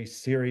this very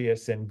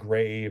serious and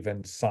grave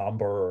and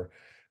somber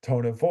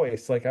tone of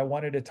voice. Like, I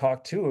wanted to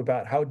talk too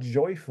about how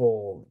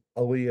joyful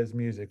Aaliyah's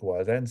music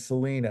was, and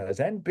Selena's,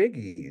 and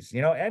Biggie's,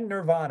 and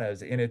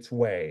Nirvana's in its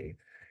way.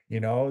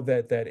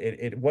 That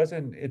it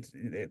wasn't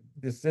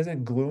this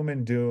isn't gloom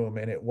and doom,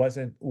 and it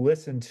wasn't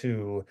listened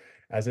to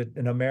as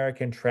an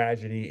American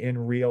tragedy in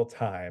real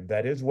time.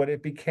 That is what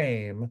it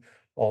became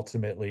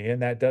ultimately,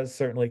 and that does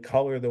certainly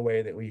color the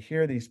way that we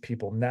hear these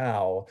people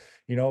now.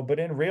 But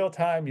in real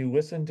time, you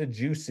listen to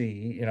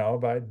Juicy,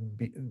 by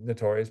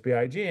Notorious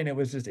B.I.G., and it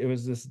was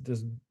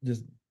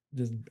this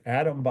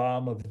atom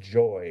bomb of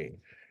joy,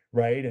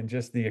 right? And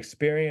just the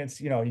experience,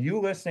 you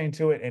listening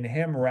to it and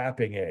him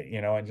rapping it,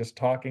 and just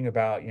talking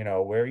about,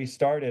 where he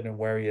started and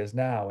where he is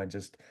now, and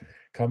just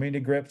coming to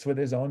grips with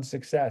his own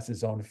success,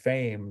 his own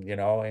fame,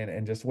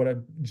 and just what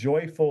a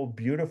joyful,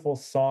 beautiful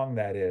song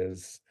that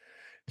is,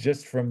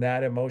 just from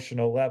that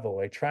emotional level,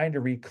 like trying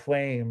to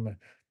reclaim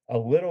a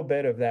little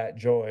bit of that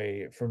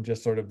joy from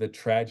just sort of the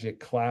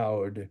tragic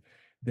cloud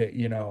that,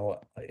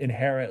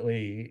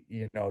 inherently,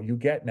 you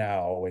get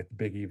now with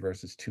Biggie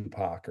versus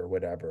Tupac or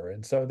whatever.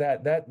 And so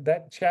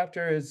that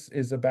chapter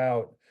is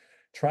about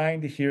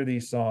trying to hear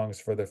these songs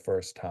for the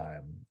first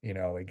time,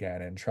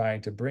 again, and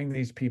trying to bring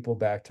these people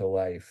back to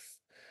life,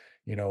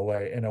 in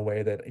a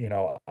way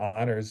that,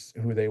 honors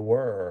who they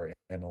were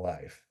in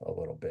life a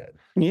little bit.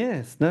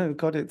 Yes, no,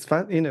 God, it's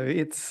fun.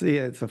 It's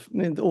yeah,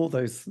 and all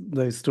those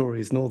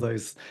stories and all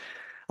those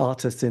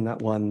artists in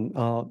that one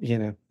are,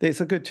 it's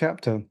a good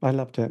chapter. I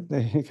loved it. There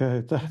you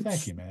go. Well,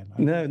 thank you, man.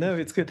 No,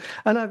 it's good.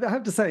 And I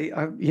have to say,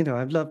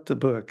 I've loved the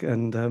book,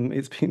 and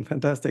it's been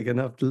fantastic, and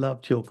I've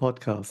loved your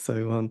podcast.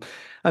 So,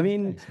 I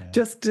mean, Thanks,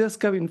 man. just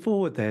going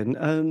forward,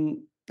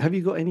 then, have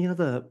you got any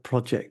other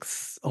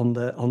projects on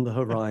the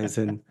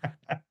horizon?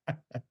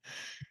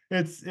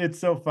 It's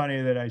so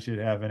funny that I should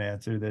have an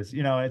answer to this.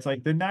 It's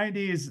like the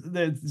 90s,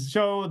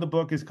 the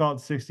book is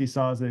called 60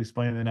 Songs That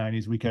Explain the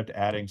 90s. We kept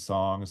adding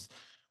songs.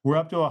 We're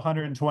up to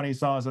 120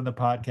 songs on the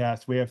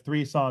podcast. We have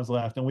 3 songs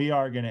left, and we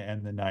are going to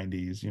end the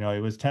 90s.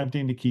 It was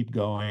tempting to keep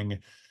going,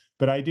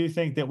 but I do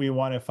think that we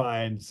want to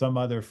find some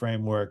other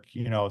framework,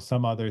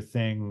 some other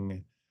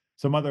thing,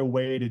 some other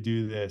way to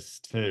do this,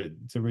 to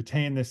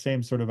retain the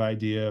same sort of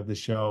idea of the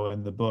show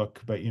and the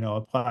book, but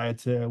apply it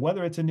to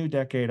whether it's a new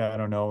decade, I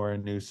don't know, or a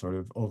new sort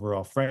of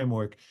overall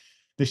framework.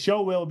 The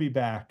show will be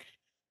back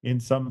in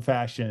some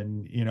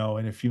fashion, in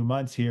a few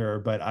months here,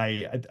 but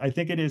I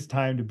think it is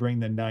time to bring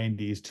the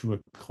 90s to a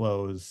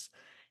close.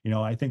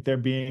 I think there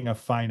being a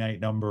finite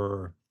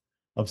number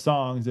of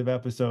songs, of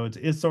episodes,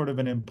 is sort of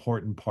an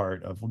important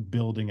part of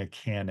building a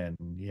canon,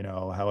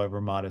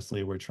 however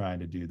modestly we're trying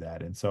to do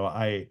that. And so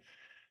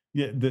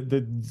yeah,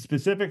 the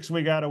specifics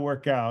we got to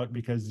work out,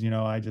 because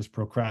I just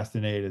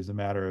procrastinate as a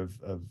matter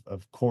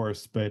of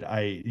course. But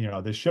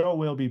the show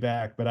will be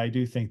back, but I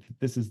do think that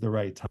this is the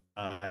right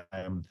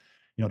time,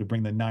 to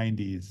bring the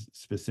 90s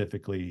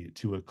specifically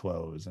to a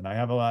close. And I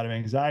have a lot of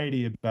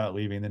anxiety about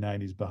leaving the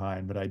 90s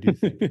behind, but I do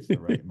think it's the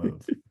right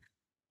move.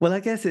 Well,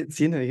 I guess it's,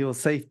 your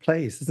safe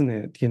place, isn't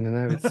it?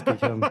 Now it's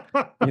become,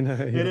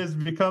 It has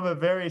become a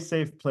very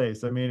safe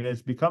place. I mean,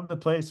 it's become the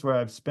place where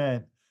I've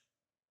spent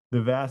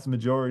the vast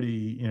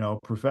majority,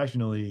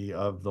 professionally,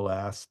 of the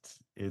last,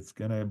 it's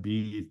going to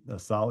be a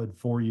solid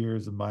 4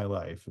 years of my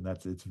life. And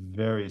it's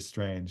very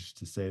strange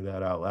to say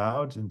that out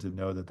loud and to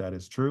know that that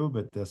is true.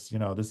 But this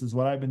is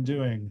what I've been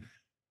doing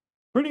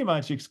pretty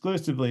much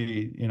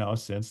exclusively,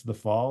 since the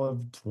fall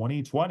of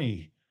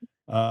 2020.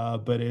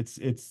 But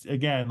it's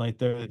again, like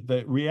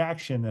the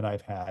reaction that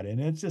I've had,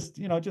 and it's just,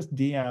 just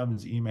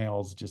DMs,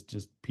 emails,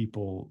 just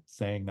people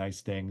saying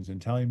nice things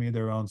and telling me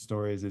their own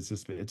stories.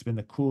 It's been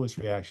the coolest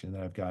reaction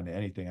that I've gotten to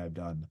anything I've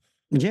done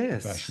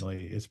Yes.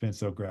 professionally. It's been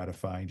so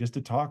gratifying just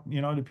to talk,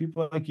 to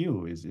people like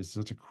you is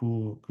such a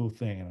cool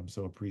thing, and I'm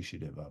so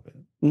appreciative of it.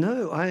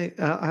 No, I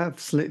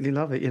absolutely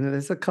love it.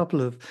 There's a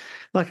couple of,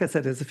 like I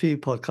said, there's a few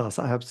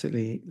podcasts I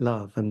absolutely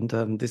love,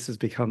 and this has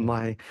become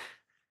my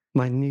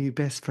new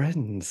best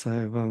friend.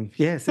 So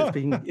yes, it's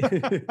been,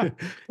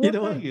 Well,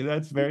 thank you.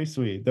 That's very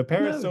sweet. The No.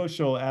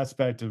 parasocial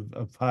aspect of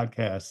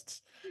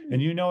podcasts,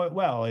 and it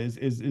well,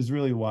 is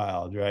really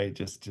wild, right?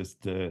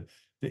 Just the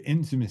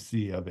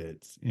intimacy of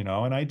it,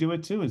 and I do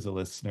it too as a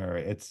listener.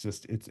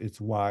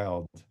 It's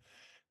wild,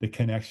 the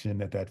connection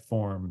that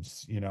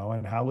forms,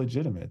 and how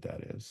legitimate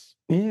that is.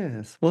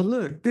 Yes. Well,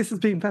 look, this has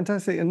been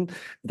fantastic, and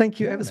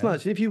thank you Yeah, ever so man.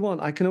 much. If you want,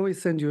 I can always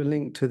send you a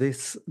link to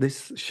this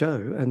show,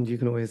 and you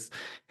can always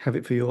have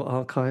it for your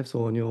archives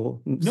or on your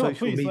No,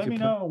 social please let media. me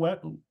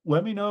know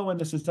let me know when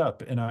this is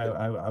up, and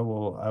I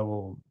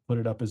will put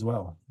it up as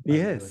well. I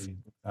Yes. really,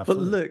 But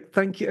absolutely. look,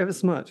 thank you ever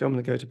so much. I'm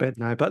going to go to bed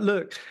now. But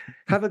look,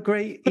 have a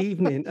great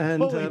evening,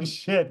 and Holy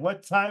shit!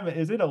 What time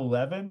is it?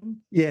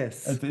 11?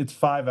 yes, It's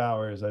 5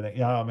 hours, I think.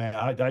 Yeah, oh, man,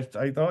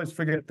 I always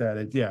forget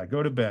that. Yeah,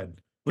 go to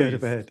bed, go to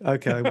please. bed.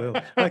 Okay, I will.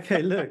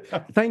 Okay, look,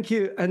 thank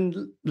you, and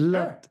Sure.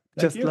 loved, Thank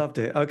just you. loved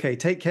it. Okay,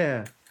 take care.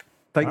 All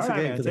Thanks right,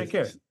 again man. for Take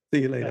this. care.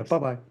 See you later. Thanks. Bye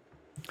bye.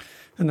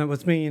 And that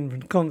was me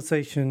in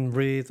conversation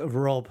with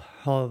Rob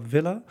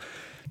Harvilla,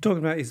 talking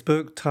about his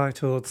book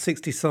titled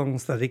 60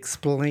 Songs That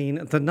Explain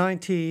the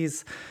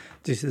 90s.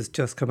 This has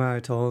just come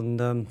out on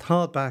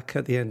hardback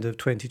at the end of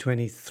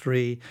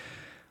 2023.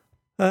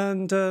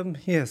 And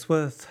yes,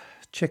 worth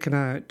checking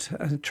out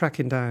and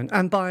tracking down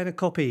and buying a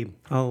copy.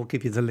 I'll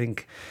give you the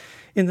link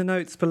in the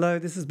notes below.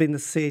 This has been the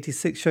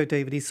C86 Show,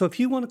 David E. So if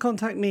you want to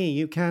contact me,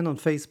 you can on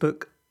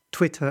Facebook,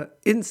 Twitter,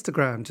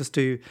 Instagram. Just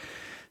do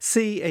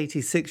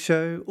C86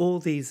 Show. All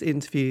these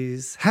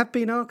interviews have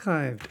been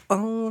archived.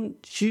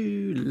 Aren't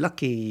you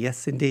lucky?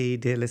 Yes,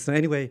 indeed, dear listener.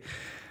 Anyway,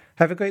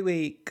 have a great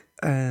week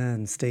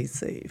and stay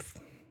safe.